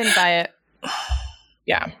 Yeah, I didn't buy it.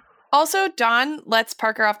 Yeah. Also, Dawn lets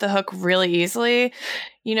Parker off the hook really easily.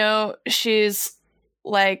 She's,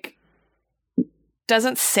 like,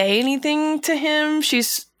 doesn't say anything to him. She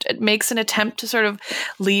makes an attempt to sort of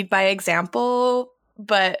lead by example,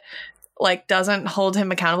 but, like, doesn't hold him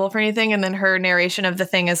accountable for anything. And then her narration of the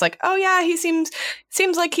thing is like, oh yeah, he seems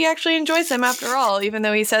like he actually enjoys them after all, even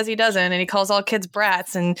though he says he doesn't, and he calls all kids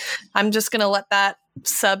brats. And I'm just gonna let that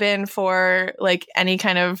sub in for, like, any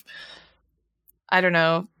kind of, I don't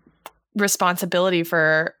know, responsibility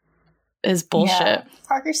for his bullshit. Yeah.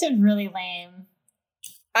 Parker seemed really lame.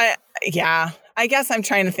 I guess I'm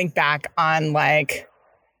trying to think back on, like,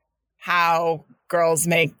 how girls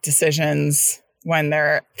make decisions when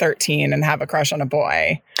they're 13 and have a crush on a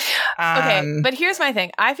boy. Okay, but here's my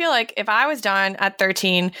thing. I feel like if I was Dawn at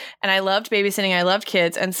 13 and I loved babysitting, I loved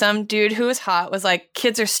kids, and some dude who was hot was like,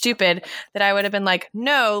 kids are stupid, that I would have been like,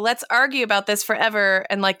 no, let's argue about this forever,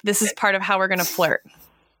 and, like, this is part of how we're going to flirt.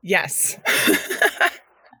 Yes.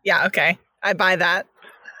 Yeah, okay. I buy that.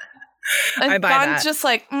 And I buy Dawn's that. just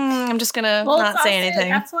like, I'm just gonna Well, not it's say also- anything.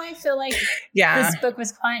 That's why I feel like Yeah. this book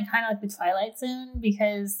was kind of like the Twilight Zone,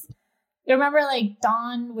 because you remember like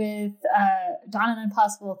Dawn with Dawn and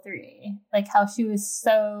Impossible 3, like how she was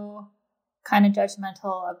so kind of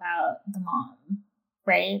judgmental about the mom,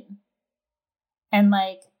 right? And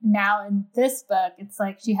like now in this book, it's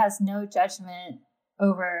like she has no judgment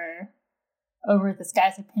over this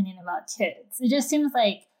guy's opinion about kids. It just seems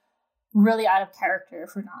like really out of character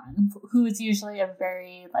for Dawn, who is usually a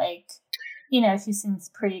very like, she seems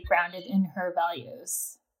pretty grounded in her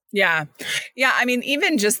values. Yeah. Yeah. I mean,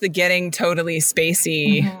 even just the getting totally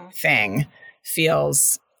spacey thing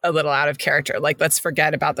feels a little out of character. Like, let's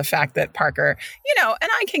forget about the fact that Parker, and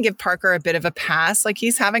I can give Parker a bit of a pass. Like,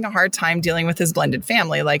 he's having a hard time dealing with his blended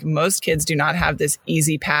family. Like, most kids do not have this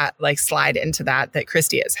easy slide into that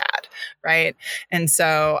Christy has had. Right. And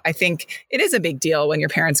so I think it is a big deal when your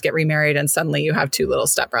parents get remarried and suddenly you have two little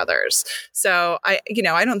stepbrothers. So I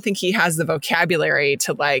don't think he has the vocabulary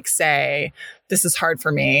to like say, this is hard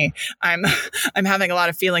for me. I'm having a lot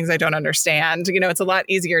of feelings I don't understand. It's a lot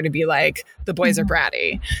easier to be like, the boys are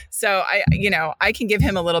bratty. So I can give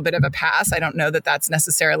him a little bit of a pass. I don't know that that's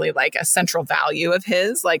necessarily like a central value of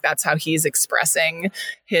his. Like, that's how he's expressing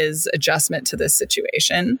his adjustment to this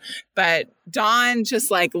situation. But Dawn just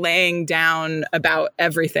like laying down about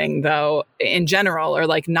everything though in general, or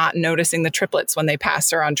like not noticing the triplets when they pass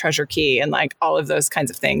her on Treasure Key and like all of those kinds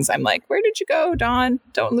of things. I'm like, where did you go, Dawn?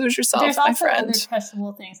 Don't lose yourself, There's my also friend. other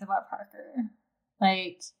questionable things about Parker.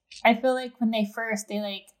 Like, I feel like when they're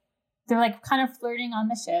like kind of flirting on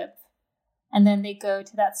the ship, and then they go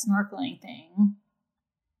to that snorkeling thing,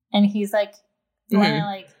 and he's like,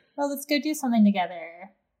 oh, let's go do something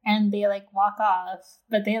together. And they like walk off,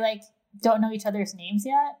 but they like don't know each other's names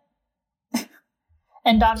yet.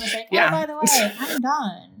 And Dawn was like, oh, by the way, I'm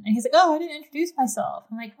Dawn. And he's like, oh, I didn't introduce myself.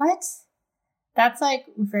 I'm like, what? That's like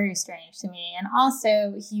very strange to me. And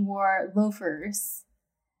also he wore loafers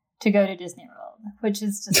to go to Disney World, which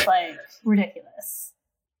is just like ridiculous.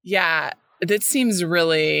 Yeah, that seems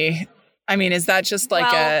really, is that just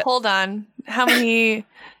like hold on. How many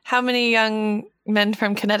young men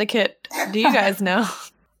from Connecticut do you guys know?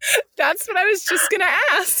 That's what I was just going to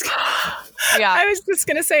ask. Yeah. I was just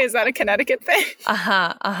going to say, is that a Connecticut thing?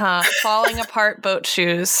 Falling apart boat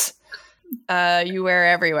shoes. You wear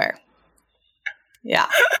everywhere. Yeah.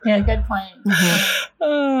 Yeah, good point.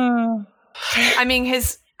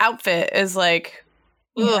 His outfit is like,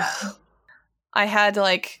 ugh. I had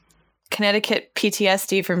like Connecticut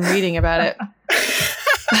PTSD from reading about it.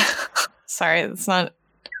 Sorry, it's not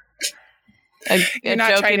a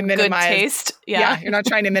not joke trying to in minimize good taste. Yeah, you're not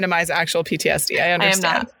trying to minimize actual PTSD. I understand.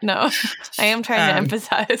 I am not. No, I am trying to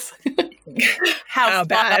emphasize how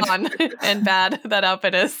bad on and bad that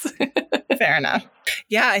outfit is. Fair enough.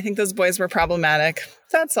 Yeah, I think those boys were problematic.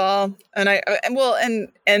 That's all.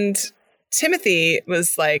 And Timothy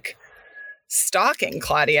was like stalking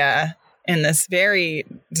Claudia in this very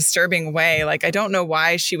disturbing way. Like, I don't know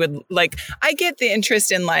why she would like, I get the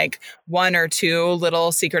interest in like one or two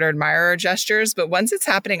little secret admirer gestures, but once it's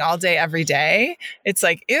happening all day, every day, it's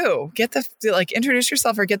like, ew, introduce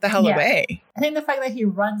yourself or get the hell away. I think the fact that he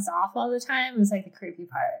runs off all the time is like the creepy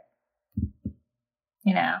part,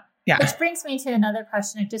 Yeah. Which brings me to another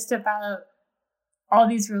question just about all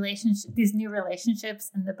these new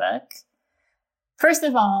relationships in the book. First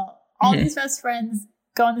of all these best friends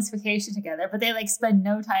go on this vacation together, but they like spend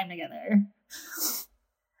no time together.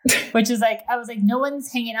 Which is like, I was like, no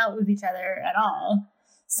one's hanging out with each other at all.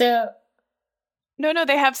 So no,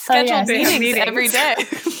 they have scheduled meetings every day.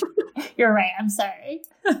 You're right. I'm sorry.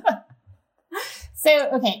 So,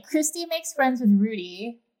 okay, Christy makes friends with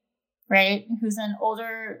Rudy, right? Who's an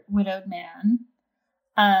older widowed man.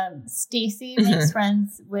 Stacy makes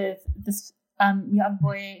friends with this young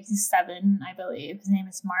boy. He's 7, I believe. His name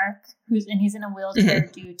is Mark, he's in a wheelchair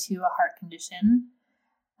due to a heart condition.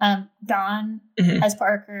 Dawn has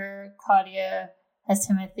Parker, Claudia has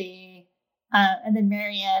Timothy, and then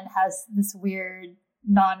Marianne has this weird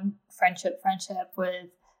non-friendship with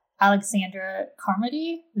Alexandra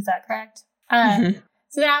Carmody. Is that correct?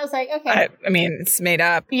 So then I was like, okay. It's made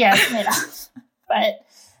up. Yeah, it's made up. But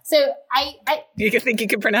so I you think you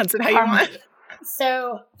can pronounce it how you want.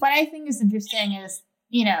 So what I think is interesting is,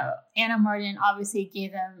 Anna Martin obviously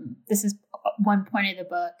gave them, this is one point of the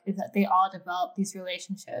book, is that they all developed these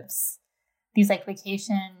relationships, these like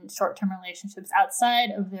vacation, short-term relationships outside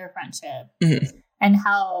of their friendship. And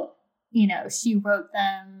how, she wrote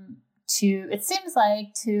them it seems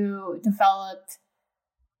like, to develop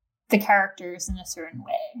the characters in a certain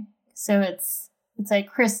way. So it's like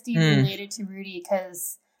Christy related to Rudy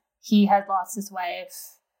because he had lost his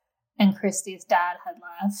wife, and Christy's dad had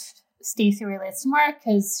left. Stacy relates to Mark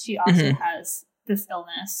because she also has this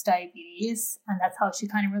illness, diabetes, and that's how she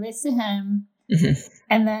kind of relates to him.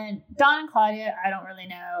 And then Dawn and Claudia, I don't really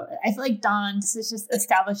know. I feel like Dawn just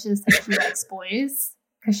establishes that she likes boys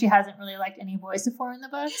because she hasn't really liked any boys before in the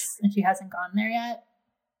books, and she hasn't gone there yet.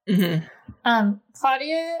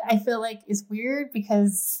 Claudia, I feel like, is weird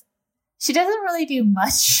because she doesn't really do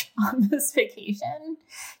much on this vacation.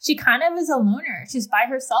 She kind of is a loner. She's by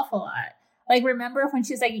herself a lot. Like, remember when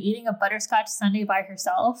she's like eating a butterscotch sundae by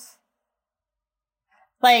herself?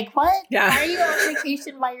 Like, what? Yeah. Why are you on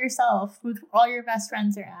vacation by yourself with all your best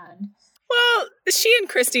friends around? Well, she and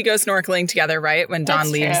Christy go snorkeling together, right? When Dawn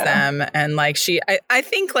That's leaves true. them. And like I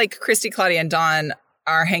think like Christy, Claudia, and Dawn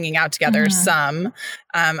are hanging out together some,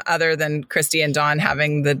 other than Christy and Dawn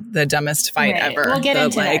having the dumbest fight Right. ever. We'll get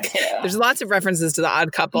into that too. There's lots of references to the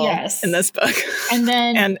Odd Couple in this book. And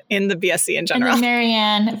then and in the BSC in and general. then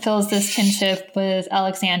Marianne feels this kinship with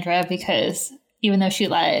Alexandra because even though she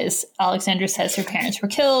lies, Alexandra says her parents were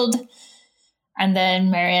killed. And then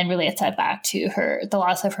Marianne relates that back to the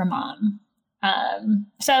loss of her mom.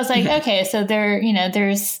 So I was like, okay, so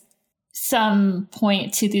there's some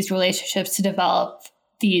point to these relationships to develop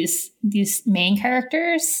these main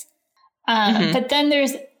characters. But then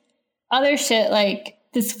there's other shit like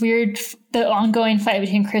the ongoing fight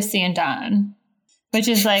between Christy and Dawn, which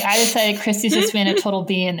is like, I decided Christy's just been a total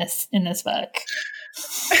B in this book.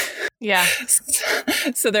 Yeah.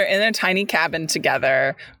 So they're in a tiny cabin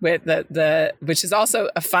together with which is also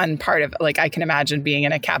a fun part of, like, I can imagine being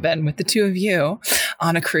in a cabin with the two of you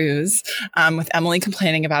on a cruise, with Emily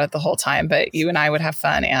complaining about it the whole time, but you and I would have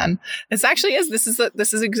fun. Anne, this actually is, this is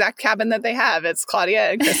the exact cabin that they have. It's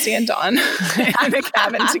Claudia and Christy and Dawn in a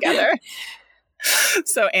cabin together.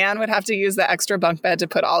 So Anne would have to use the extra bunk bed to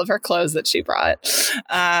put all of her clothes that she brought.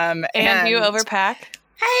 And you overpack?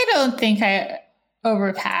 I don't think I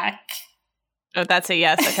overpack. Oh, that's a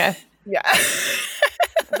yes. Okay. Yeah.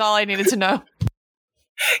 That's all I needed to know.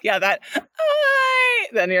 Yeah,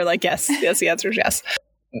 then you're like, yes, the answer is yes.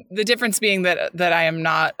 The difference being that I am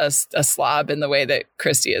not a slob in the way that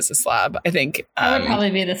Christy is a slob. I think I would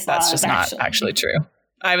probably be the slob. that's just not actually true.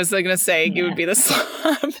 I was going to say you would be the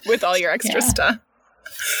slob with all your extra stuff.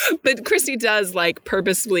 But Christy does like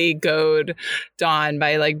purposefully goad Dawn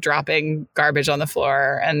by like dropping garbage on the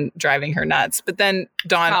floor and driving her nuts. But then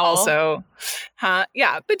Dawn also, but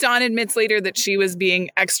Dawn admits later that she was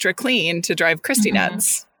being extra clean to drive Christy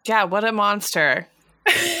nuts. Yeah, what a monster.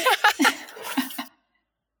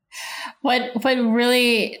 What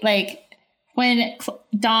really, like, when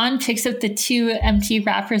Dawn picks up the 2 empty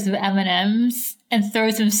wrappers of M&Ms and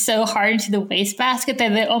throws them so hard into the wastebasket that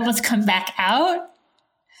they almost come back out.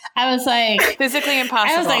 I was like, physically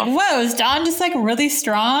impossible. I was like, whoa, is Dawn just like really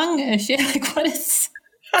strong? Is she like, what is?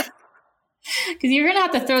 Because you're gonna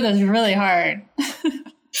have to throw those really hard. A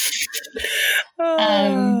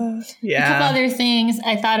couple other things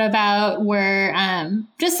I thought about were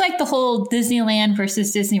just like the whole Disneyland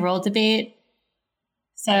versus Disney World debate.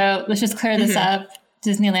 So let's just clear this up.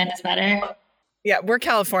 Disneyland is better. Yeah, we're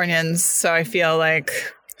Californians, so I feel like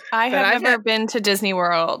I've never been to Disney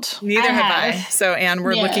World. Neither have I. So, Anne,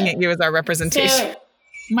 we're looking at you as our representation. So,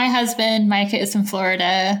 my husband, Micah, is from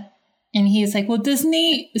Florida, and he's like, well,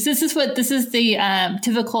 Disney, this is the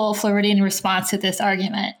typical Floridian response to this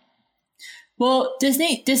argument. Well,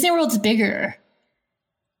 Disney World's bigger.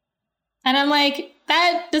 And I'm like,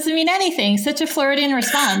 that doesn't mean anything. Such a Floridian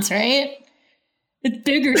response, right? It's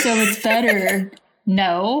bigger, so it's better.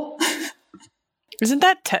 No. Isn't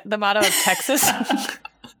that the motto of Texas?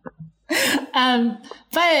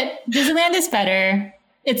 But Disneyland is better.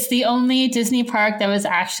 It's the only Disney park that was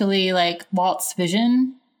actually like Walt's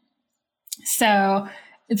vision. So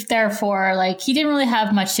it's therefore like he didn't really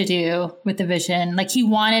have much to do with the vision. Like he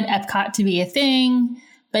wanted Epcot to be a thing,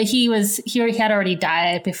 but he had already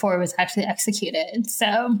died before it was actually executed.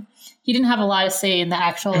 So he didn't have a lot to say in the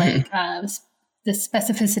actual the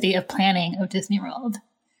specificity of planning of Disney World.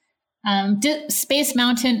 Space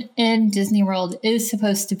Mountain in Disney World is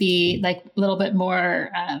supposed to be like a little bit more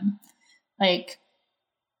like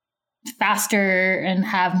faster and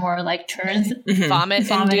have more like turns. Vomit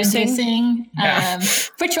inducing.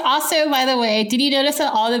 Which also, by the way, did you notice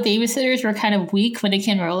that all the babysitters were kind of weak when it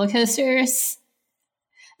came to roller coasters?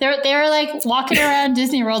 They were like walking around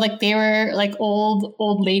Disney World like they were like old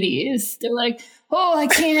ladies. They're like, oh, I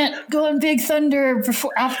can't go on Big Thunder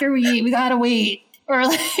after we gotta wait. Or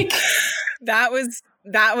like that was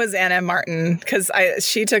Anna M. Martin, because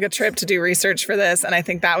she took a trip to do research for this, and I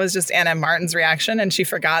think that was just Anna M. Martin's reaction, and she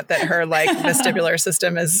forgot that her like vestibular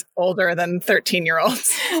system is older than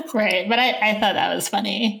 13-year-olds. Right, but I thought that was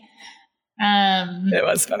funny. It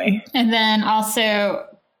was funny. And then also,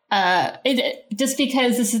 just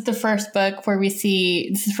because this is the first book where this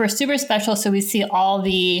is for super special, so we see all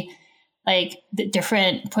the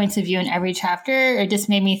different points of view in every chapter. It just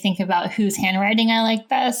made me think about whose handwriting I like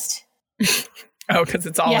best. Oh, because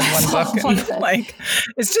it's all in one book. And,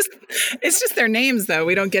 it's just their names, though.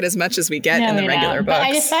 We don't get as much as we get in the regular books. But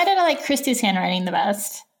I decided I like Christie's handwriting the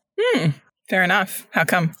best. Fair enough. How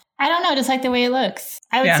come? I don't know, just like the way it looks.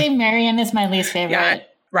 I would say Marianne is my least favorite. Yeah,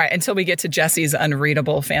 right, until we get to Jesse's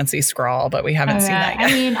unreadable fancy scrawl, but we haven't seen that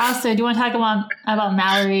yet. I mean, also, do you want to talk about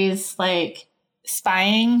Mallory's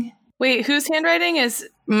spying? Wait, whose handwriting is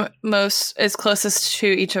closest to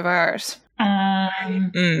each of ours?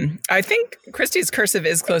 I think Christie's cursive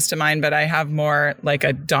is close to mine, but I have more like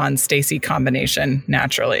a Dawn Stacy combination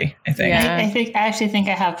naturally, I think. Yeah. I actually think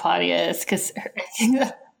I have Claudia's because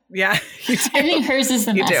yeah, you do. I think hers is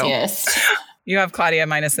the messiest. You have Claudia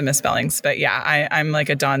minus the misspellings, but yeah, I'm like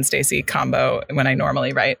a Dawn Stacy combo when I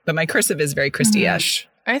normally write, but my cursive is very Christie-ish.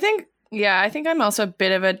 I think I'm also a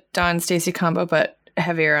bit of a Dawn Stacy combo, but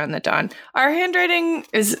heavier on the Dawn. Our handwriting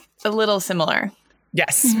is a little similar.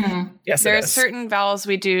 Yes. Yes, there are certain vowels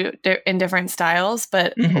we do in different styles,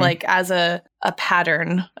 but as a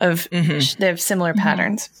pattern of they have similar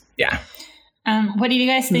patterns. Yeah. What do you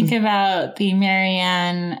guys think about the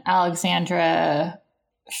Marianne Alexandra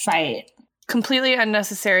fight? Completely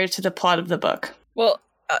unnecessary to the plot of the book. Well,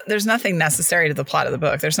 there's nothing necessary to the plot of the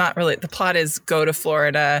book. There's not really. The plot is go to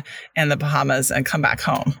Florida and the Bahamas and come back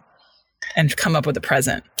home and come up with a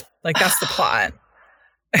present. That's the plot.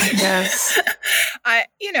 Yes.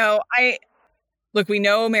 Look, we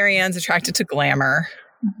know Marianne's attracted to glamour,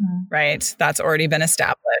 right? That's already been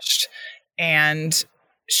established. And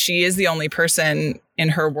she is the only person in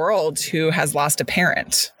her world who has lost a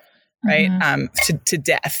parent, right? To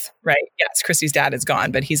death, right? Yes, Christie's dad is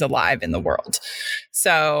gone, but he's alive in the world.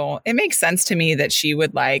 So it makes sense to me that she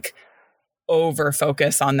would over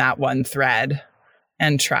focus on that one thread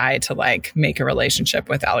and try to make a relationship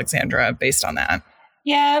with Alexandra based on that.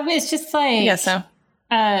 Yeah, but it's just I guess so.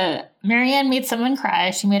 Marianne made someone cry.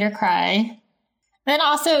 She made her cry. Then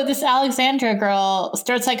also this Alexandra girl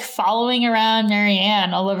starts following around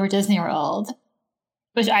Marianne all over Disney World,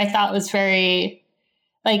 which I thought was very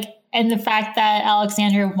and the fact that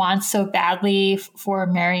Alexandra wants so badly for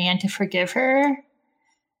Marianne to forgive her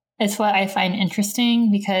is what I find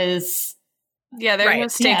interesting because there are no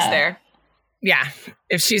stakes there. Yeah.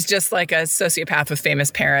 If she's just a sociopath with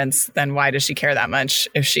famous parents, then why does she care that much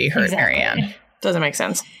if she hurt Marianne? Doesn't make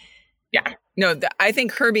sense. Yeah. No, I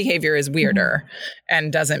think her behavior is weirder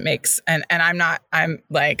and doesn't make and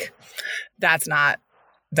that's not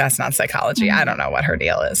psychology. I don't know what her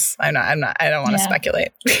deal is. I don't want to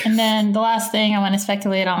speculate. And then the last thing I want to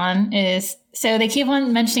speculate on is, so they keep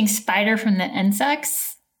on mentioning Spider from the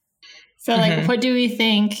insects. So what do we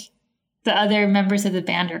think the other members of the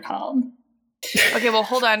band are called? Okay, well,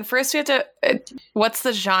 hold on. First, we have to. What's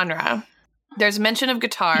the genre? There's mention of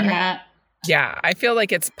guitar. Yeah, I feel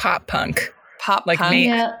like it's pop punk. Pop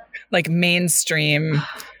punk? Mainstream.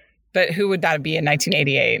 But who would that be in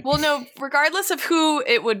 1988? Well, no, regardless of who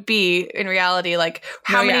it would be in reality,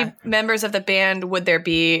 how many members of the band would there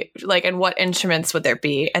be, and what instruments would there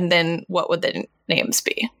be? And then what would the names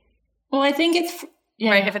be? Well, I think it's... Yeah.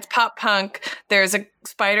 Right, if it's pop punk, there's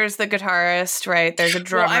Spider's the guitarist, right? There's a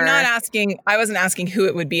drummer. Well, I wasn't asking who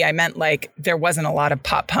it would be. I meant there wasn't a lot of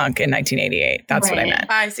pop punk in 1988. That's what I meant.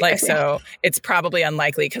 I see. So it's probably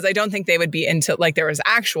unlikely because I don't think they would be into there was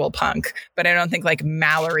actual punk, but I don't think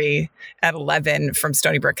Mallory at 11 from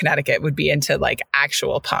Stony Brook, Connecticut would be into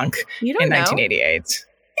actual punk in 1988.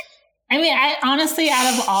 I mean, I honestly,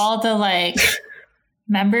 out of all the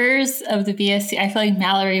members of the BSC, I feel like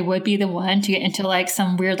Mallory would be the one to get into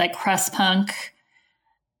some weird crust punk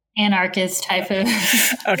anarchist type of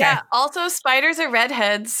okay. Yeah, also Spider's a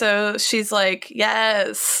redhead, so she's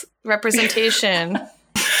yes, representation.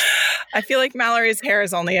 I feel like Mallory's hair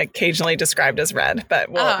is only occasionally described as red, but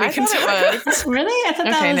we can talk. It was. Really? I thought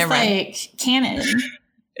that was canon.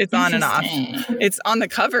 It's on and off. It's on the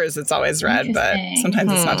covers. It's always red, but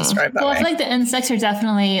sometimes it's not described that way. I feel like the Insects are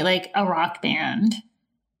definitely a rock band.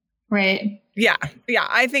 Right. Yeah. Yeah.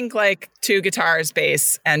 I think 2 guitars,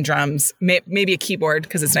 bass, and drums, maybe a keyboard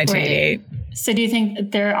because it's 1988. Right. So do you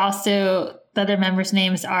think they're also, the other members'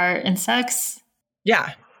 names are insects?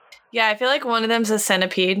 Yeah. Yeah. I feel like one of them's a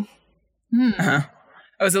centipede. Uh-huh.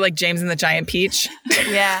 Oh, is it James and the Giant Peach?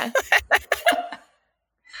 Yeah.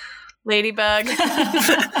 Ladybug.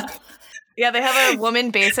 Yeah, they have a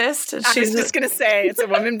woman bassist. I was just going to say it's a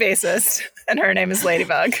woman bassist, and her name is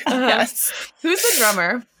Ladybug. Yes. Who's the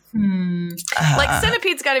drummer? Like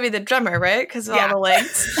Centipede's got to be the drummer, right? Because of all the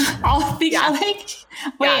legs.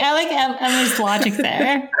 I like Emma's logic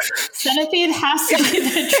there. Centipede has to be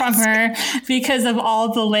the drummer because of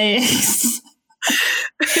all the legs.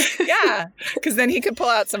 Yeah, because then he could pull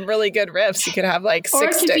out some really good riffs. He could have like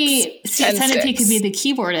six sticks, 10 Centipede sticks. could be the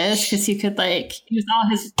keyboardist because he could like use all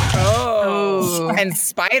his. And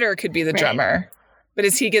Spider could be the drummer. But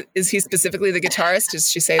is he specifically the guitarist? Does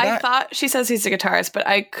she say that? I thought she says he's a guitarist, but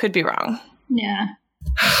I could be wrong. Yeah.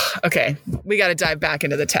 Okay, we got to dive back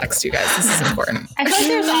into the text, you guys. This is important. I feel like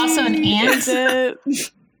there's also an ant. Is it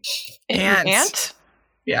ant?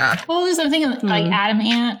 Yeah. What was something like Adam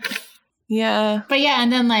Ant? Yeah. But yeah,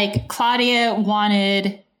 and then like Claudia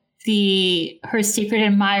wanted her secret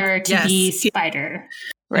admirer to be Spider.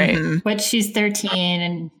 Right. But she's 13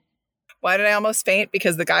 and Why did I almost faint?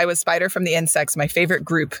 Because the guy was Spider from the Insects, my favorite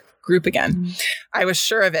group again. I was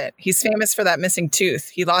sure of it. He's famous for that missing tooth.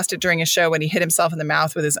 He lost it during a show when he hit himself in the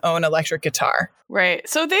mouth with his own electric guitar. Right.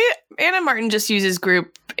 So Anna Martin just uses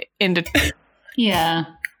group yeah.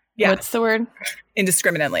 What's the word?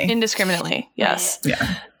 Indiscriminately. Indiscriminately. Yes.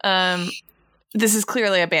 Yeah. This is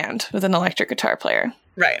clearly a band with an electric guitar player.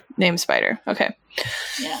 Right. Named Spider. Okay.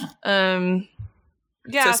 Yeah.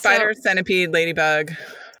 Yeah. So Spider, Centipede, Ladybug,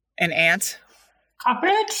 and Ant.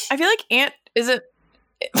 Cockroach? I feel like Ant is it.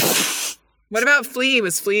 What about Flea?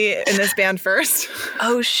 Was Flea in this band first?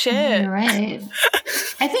 Oh shit! You're right.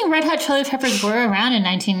 I think Red Hot Chili Peppers were around in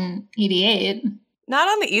 1988. Not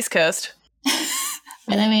on the East Coast.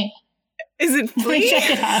 But let me. Is it Flea?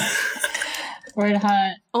 Check it out. Red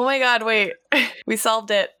Hot. Oh my god! Wait, we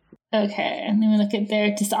solved it. Okay, let me look at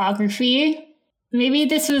their discography. Maybe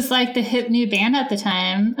this was like the hip new band at the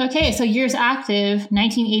time. Okay, so years active,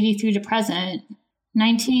 1980 through to present.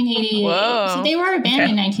 1988. Whoa. So they were a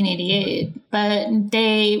band in 1988, but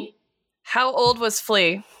they... How old was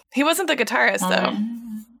Flea? He wasn't the guitarist, though.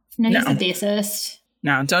 No, he's the bassist.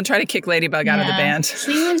 No, don't try to kick Ladybug out of the band.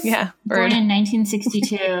 He was born in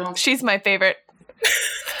 1962. She's my favorite.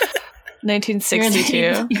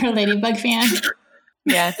 1962. You're a Ladybug fan?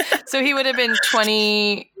 Yeah. So he would have been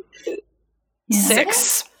 26. Yeah.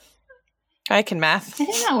 I can math. I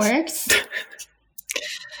think that works.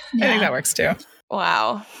 I think that works too.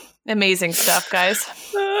 Wow. Amazing stuff, guys.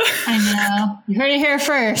 I know. You heard it here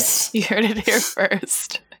first. You heard it here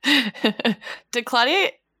first. Did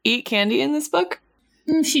Claudia eat candy in this book?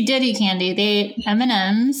 She did eat candy. They ate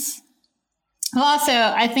M&Ms. Well, also,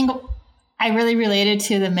 I think I really related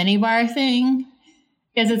to the mini bar thing.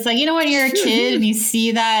 Because it's like, you know, when you're a kid and you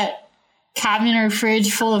see that cabinet or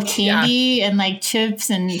fridge full of candy and like chips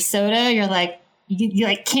and soda, you're like, you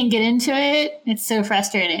like can't get into it. It's so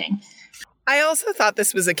frustrating. I also thought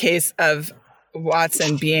this was a case of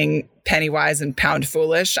Watson being penny wise and pound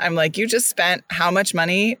foolish. I'm like, you just spent how much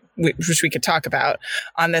money, which we could talk about,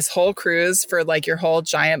 on this whole cruise for like your whole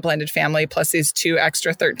giant blended family plus these 2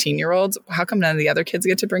 extra 13-year-olds. How come none of the other kids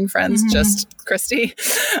get to bring friends? Just Christy.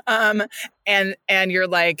 And you're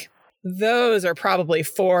like, those are probably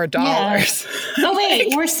 $4. Yeah. Oh wait,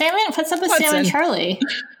 what's up with Sam and Charlie?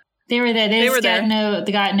 They were there. They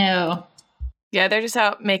got no. Yeah, they're just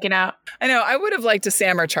out making out. I know. I would have liked a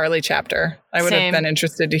Sam or Charlie chapter. I would have been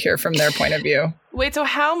interested to hear from their point of view. Wait, so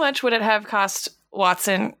how much would it have cost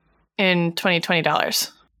Watson in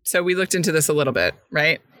 $20? So we looked into this a little bit,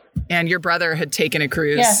 right? And your brother had taken a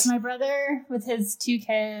cruise. Yes, my brother with his 2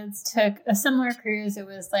 kids took a similar cruise. It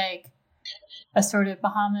was like a sort of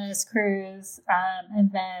Bahamas cruise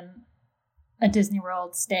and then a Disney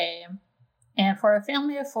World stay. And for a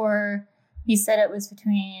family of 4, he said it was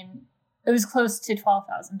close to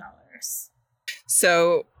 $12,000.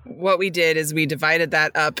 So what we did is we divided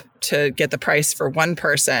that up to get the price for one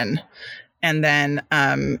person. And then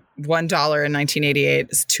 $1 in 1988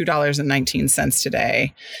 is $2.19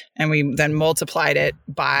 today. And we then multiplied it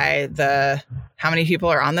by how many people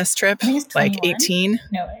are on this trip? I think it's 21. Like 18?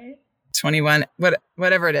 No way. 21,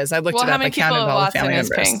 whatever it is. I looked it up. I counted all the family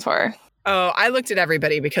members. Paying for? Oh, I looked at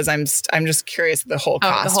everybody because I'm just curious the whole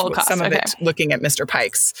cost. The whole cost. Some of it looking at Mr.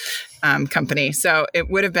 Pike's company. So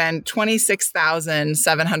it would have been $26,712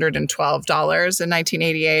 in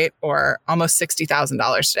 1988, or almost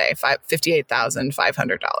 $60,000 today.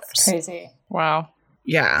 $58,500. Crazy. Wow.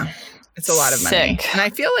 Yeah, it's a lot of money. And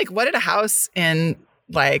I feel like, what did a house in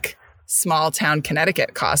like small town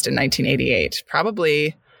Connecticut cost in 1988?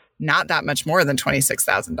 Probably not that much more than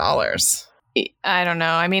 $26,000. I don't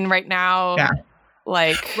know. I mean, right now,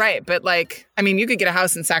 like... Right, but like, I mean, you could get a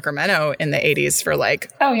house in Sacramento in the 80s for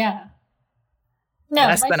like... Oh, yeah. No,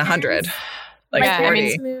 less than 100. Like 40. My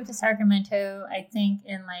parents moved to Sacramento, I think,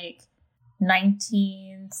 in like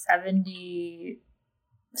 1970...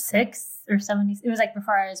 or 70. It was like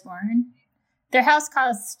before I was born. Their house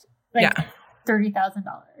cost like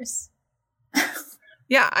 $30,000.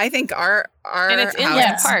 Yeah, I think our and it's in house,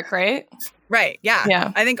 Lincoln Park, right? Right. Yeah.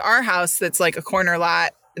 Yeah. I think our house that's like a corner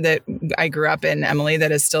lot that I grew up in, Emily,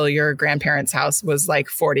 that is still your grandparents' house, was like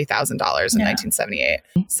 $40,000 in 1978.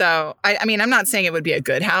 So, I mean, I'm not saying it would be a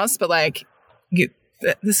good house, but like,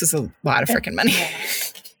 this is a lot of freaking money.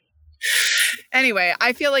 Anyway,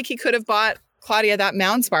 I feel like he could have bought Claudia that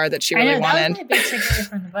Mounds bar that she really wanted. That was my big takeaway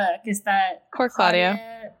from the book, is that Poor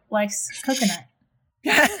Claudia likes coconut.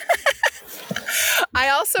 I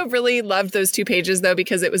also really loved those 2 pages, though,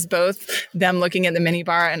 because it was both them looking at the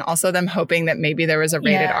minibar and also them hoping that maybe there was a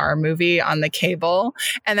rated R movie on the cable.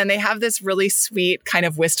 And then they have this really sweet kind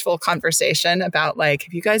of wistful conversation about like,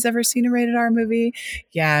 have you guys ever seen a rated R movie?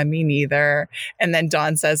 Yeah, me neither. And then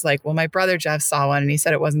Dawn says like, well, my brother Jeff saw one and he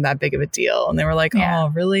said it wasn't that big of a deal. And they were like, oh,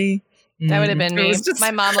 really? That would have been me.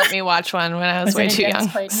 My mom let me watch one when I was way too young.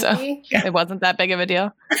 So it wasn't that big of a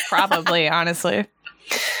deal. Probably, honestly.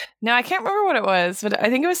 No, I can't remember what it was, but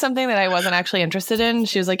I think it was something that I wasn't actually interested in.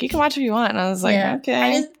 She was like, you can watch if you want. And I was like,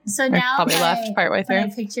 okay. So now probably left partway through.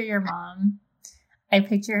 When I picture your mom, I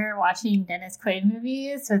picture her watching Dennis Quaid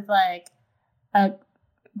movies with like a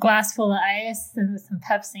glass full of ice and with some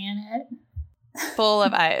Pepsi in it. Full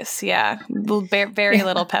of ice, yeah. Very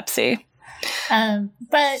little Pepsi.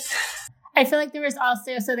 But I feel like there was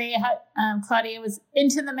also, so they had, Claudia was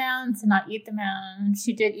into the Mounds and not eat the Mound.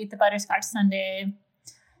 She did eat the butterscotch sundae.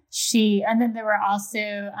 And then there were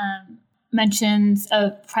also mentions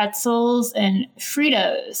of pretzels and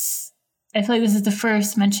Fritos. I feel like this is the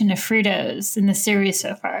first mention of Fritos in the series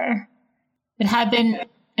so far. It had been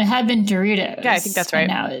Doritos. Yeah, I think that's right. And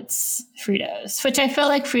now it's Fritos, which I feel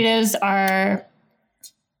like Fritos are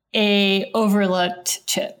a overlooked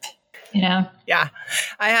chip. You know? Yeah.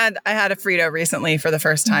 I had a Frito recently for the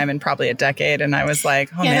first time in probably a decade, and I was like,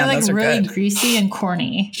 oh man, they're like those are really good. Greasy and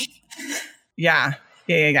corny. Yeah.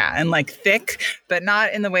 And like thick, but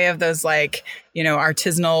not in the way of those like,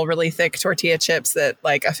 artisanal, really thick tortilla chips that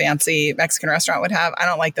like a fancy Mexican restaurant would have. I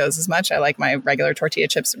don't like those as much. I like my regular tortilla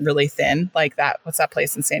chips really thin, like that. What's that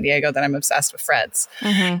place in San Diego that I'm obsessed with? Fred's.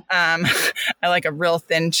 Mm-hmm. I like a real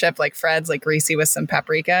thin chip like Fred's, like greasy with some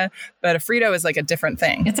paprika. But a Frito is like a different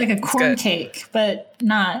thing. It's like a corn cake, but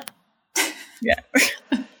not. Yeah.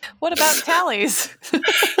 What about tallies?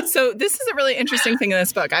 So this is a really interesting thing in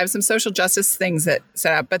this book. I have some social justice things that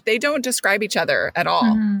set up, but they don't describe each other at all.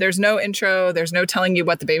 Mm-hmm. There's no intro. There's no telling you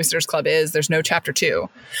what the Babysitters Club is. There's no chapter 2.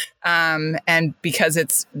 And because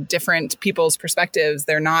it's different people's perspectives,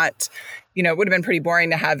 they're not, it would have been pretty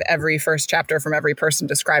boring to have every first chapter from every person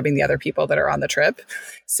describing the other people that are on the trip.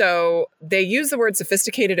 So they use the word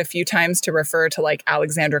sophisticated a few times to refer to like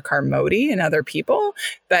Alexandra Carmody and other people,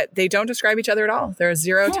 but they don't describe each other at all. There are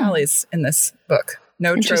 0 tallies in this book.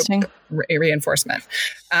 No trope reinforcement.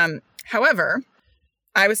 However,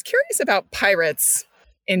 I was curious about pirates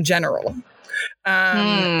in general.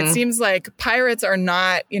 It seems like pirates are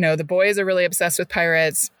not, the boys are really obsessed with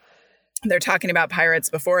pirates. They're talking about pirates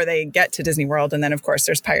before they get to Disney World. And then, of course,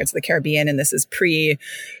 there's Pirates of the Caribbean. And this is pre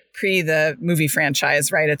the movie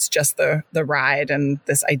franchise, right? It's just the ride and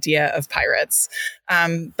this idea of pirates.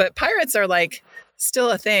 But pirates are like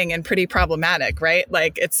still a thing and pretty problematic, right?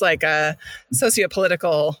 Like it's like a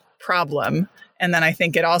sociopolitical problem. And then I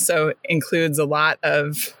think it also includes a lot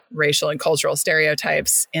of racial and cultural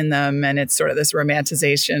stereotypes in them. And it's sort of this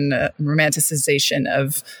romanticization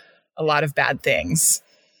of a lot of bad things.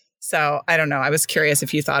 So I don't know. I was curious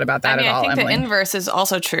if you thought about that at all, I think Emily. The inverse is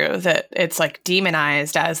also true, that it's like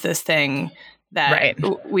demonized as this thing that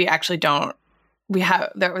we actually don't. We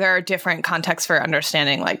have there are different contexts for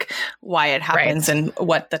understanding like why it happens and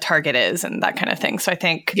what the target is and that kind of thing. So I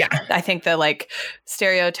think the like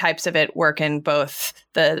stereotypes of it work in both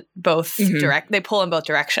direct. They pull in both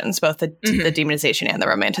directions, both the demonization and the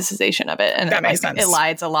romanticization of it, and that makes sense. It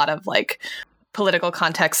lies a lot of like political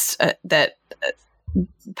context that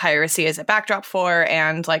piracy is a backdrop for,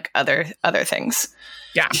 and like other things.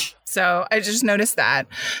 Yeah. So I just noticed that.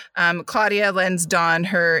 Claudia lends Dawn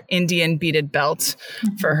her Indian beaded belt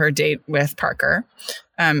for her date with Parker.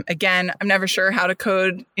 Again, I'm never sure how to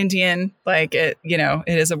code Indian. Like it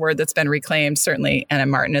is a word that's been reclaimed. Certainly Anna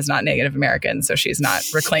Martin is not Native American, so she's not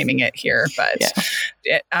reclaiming it here. But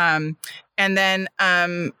and then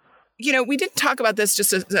we didn't talk about this,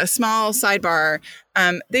 just a small sidebar.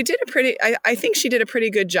 They did I think she did a pretty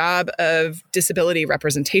good job of disability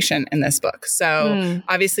representation in this book. So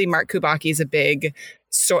obviously Mark Kubacki is a big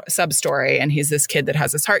sub-story. And he's this kid that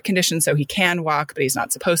has this heart condition, so he can walk, but he's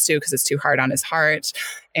not supposed to because it's too hard on his heart.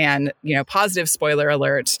 And, positive spoiler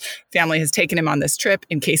alert, family has taken him on this trip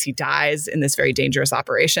in case he dies in this very dangerous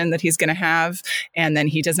operation that he's going to have. And then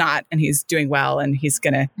he does not, and he's doing well, and he's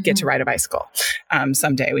going to get to ride a bicycle.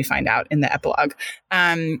 Someday, we find out in the epilogue.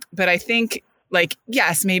 But I think,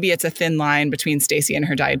 yes, maybe it's a thin line between Stacy and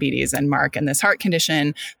her diabetes and Mark and this heart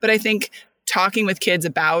condition. But I think talking with kids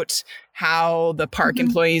about how the park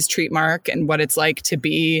employees treat Mark and what it's like to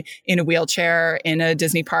be in a wheelchair in a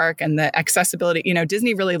Disney park and the accessibility,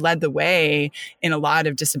 Disney really led the way in a lot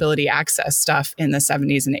of disability access stuff in the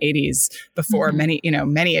 70s and 80s before many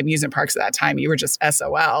amusement parks at that time. You were just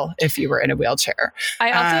SOL if you were in a wheelchair.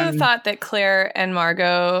 I also thought that Claire and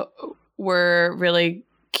Margot were really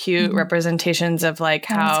cute representations of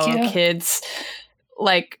how kids,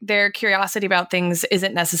 their curiosity about things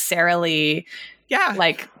isn't necessarily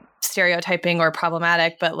stereotyping or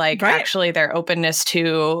problematic, but actually their openness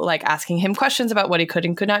to asking him questions about what he could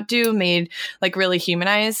and could not do made really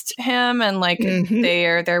humanized him, and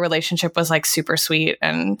their relationship was super sweet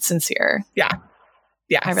and sincere. Yeah.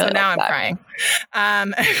 I really so now I'm that.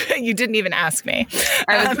 crying. You didn't even ask me.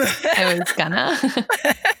 I was gonna.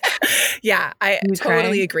 Yeah, I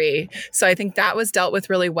totally agree. So I think that was dealt with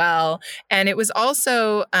really well. And it was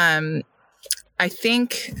also, I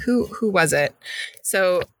think, who was it?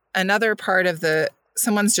 So another part of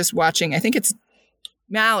someone's just watching, I think it's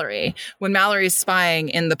Mallory. When Mallory's spying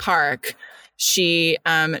in the park, she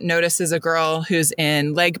notices a girl who's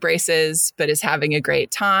in leg braces but is having a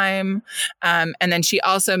great time. And then she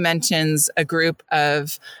also mentions a group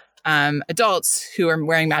of adults who are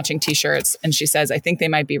wearing matching T-shirts. And she says, I think they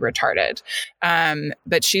might be retarded.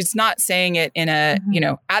 But she's not saying it in a,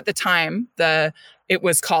 at the time, it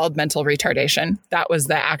was called mental retardation. That was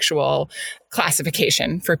the actual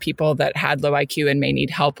classification for people that had low IQ and may need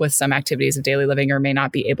help with some activities of daily living or may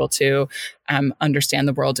not be able to understand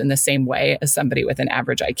the world in the same way as somebody with an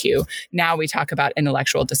average IQ. Now we talk about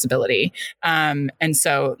intellectual disability. And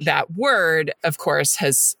so that word, of course,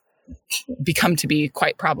 has become to be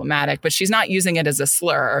quite problematic, but she's not using it as a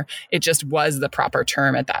slur. It just was the proper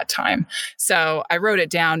term at that time. So I wrote it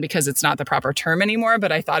down because it's not the proper term anymore,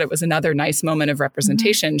 but I thought it was another nice moment of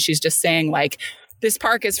representation. She's just saying this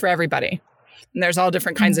park is for everybody. And there's all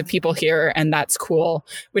different kinds of people here, and that's cool,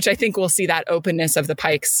 which I think we'll see that openness of the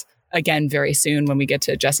Pikes again very soon when we get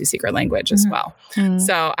to Jesse's Secret Language as well.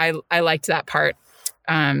 So I liked that part.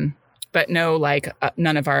 But no,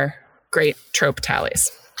 none of our great trope tallies.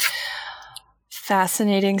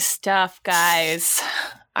 Fascinating stuff, guys.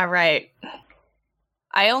 All right.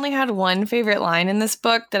 I only had one favorite line in this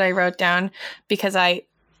book that I wrote down because I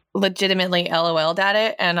legitimately LOL'd at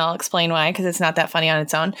it, and I'll explain why, because it's not that funny on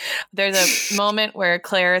its own. There's a moment where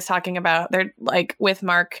Claire is talking about, they're with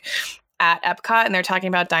Mark at Epcot, and they're talking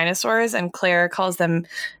about dinosaurs, and Claire calls them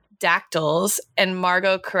dactyls, and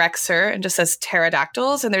Margot corrects her and just says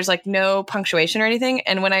pterodactyls, and there's no punctuation or anything.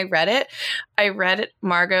 And when I read it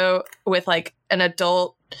Margot with an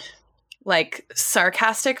adult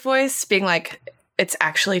sarcastic voice being it's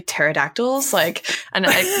actually pterodactyls, and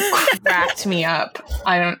it cracked me up.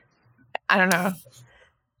 I don't know.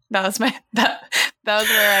 That was that was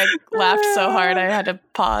where I laughed so hard I had to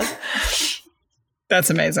pause.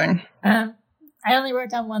 That's amazing. I only wrote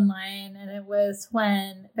down one line, and it was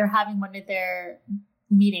when they're having one of their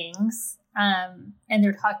meetings, and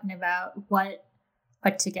they're talking about what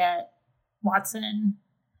to get Watson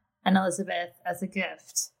and Elizabeth as a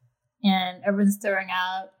gift. And everyone's throwing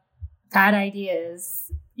out bad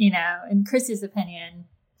ideas, in Chrissy's opinion.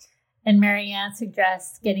 And Marianne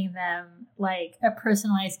suggests getting them a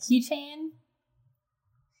personalized keychain.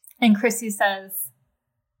 And Chrissy says,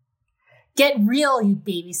 "Get real, you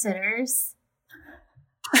babysitters."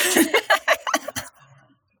 I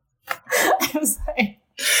was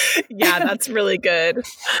yeah, that's really good.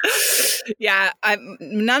 Yeah,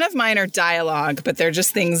 none of mine are dialogue, but they're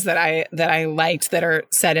just things that I liked that are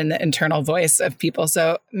said in the internal voice of people.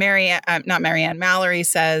 So Mallory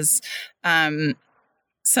says,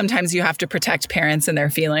 sometimes you have to protect parents and their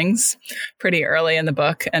feelings pretty early in the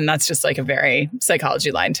book. And that's just a very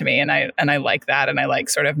psychology line to me. And I like that. And I like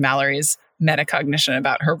sort of Mallory's metacognition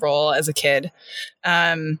about her role as a kid.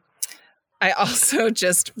 I also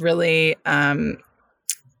just really,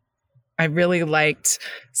 I really liked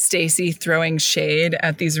Stacy throwing shade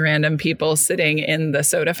at these random people sitting in the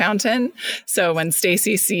soda fountain. So when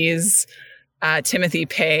Stacy sees Timothy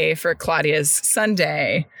pay for Claudia's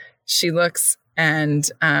sundae, she looks and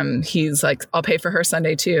he's like, "I'll pay for her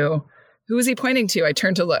sundae too." Who was he pointing to? I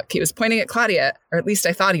turned to look. He was pointing at Claudia, or at least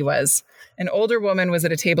I thought he was. An older woman was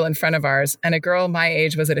at a table in front of ours, and a girl my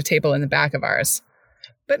age was at a table in the back of ours.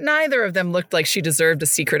 But neither of them looked like she deserved a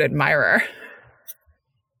secret admirer.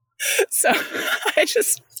 So I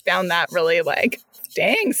just found that really like,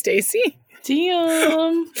 dang, Stacy.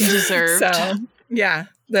 Damn. Deserved. So yeah,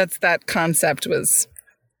 that concept was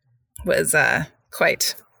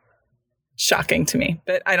quite shocking to me.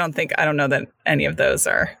 But I don't know that any of those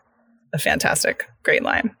are a fantastic, great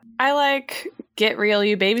line. I like get real,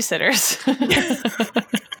 you babysitters.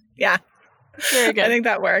 Yeah. Very good. I think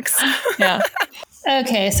that works. Yeah.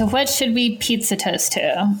 Okay, so what should we pizza toast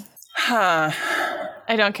to? Huh.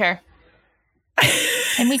 I don't care.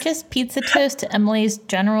 Can we just pizza toast to Emily's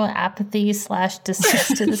general apathy /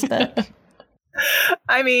 disgust to this book?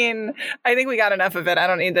 I mean, I think we got enough of it. I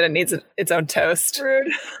don't need that it needs its own toast.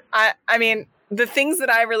 Rude. I mean, the things that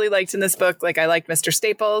I really liked in this book, like I liked Mr.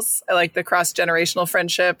 Staples. I liked the cross-generational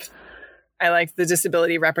friendship. I liked the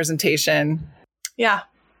disability representation. Yeah.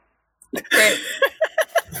 Great.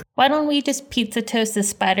 Why don't we just pizza toast the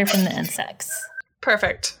spider from the insects?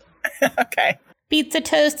 Perfect. Okay. Pizza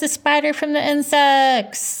toast the spider from the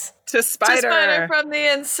insects. To spider. To spider from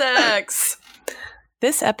the insects.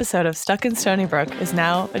 This episode of Stuck in Stony Brook is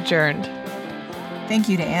now adjourned. Thank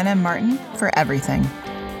you to Anna and Martin for everything.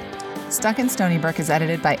 Stuck in Stony Brook is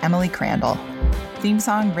edited by Emily Crandall. Theme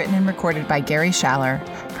song written and recorded by Gary Schaller,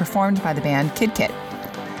 performed by the band Kid Kit.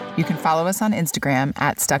 You can follow us on Instagram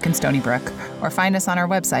at Stuck in Stony Brook or find us on our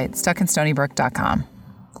website, stuckinstonybrook.com.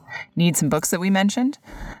 Need some books that we mentioned?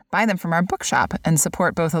 Buy them from our bookshop and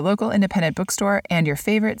support both a local independent bookstore and your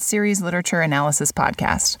favorite series literature analysis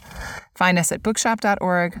podcast. Find us at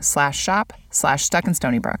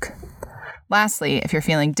bookshop.org/shop/stuckinstonybrook. Lastly, if you're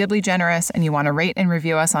feeling dibbly generous and you want to rate and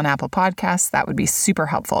review us on Apple Podcasts, that would be super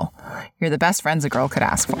helpful. You're the best friends a girl could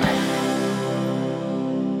ask for.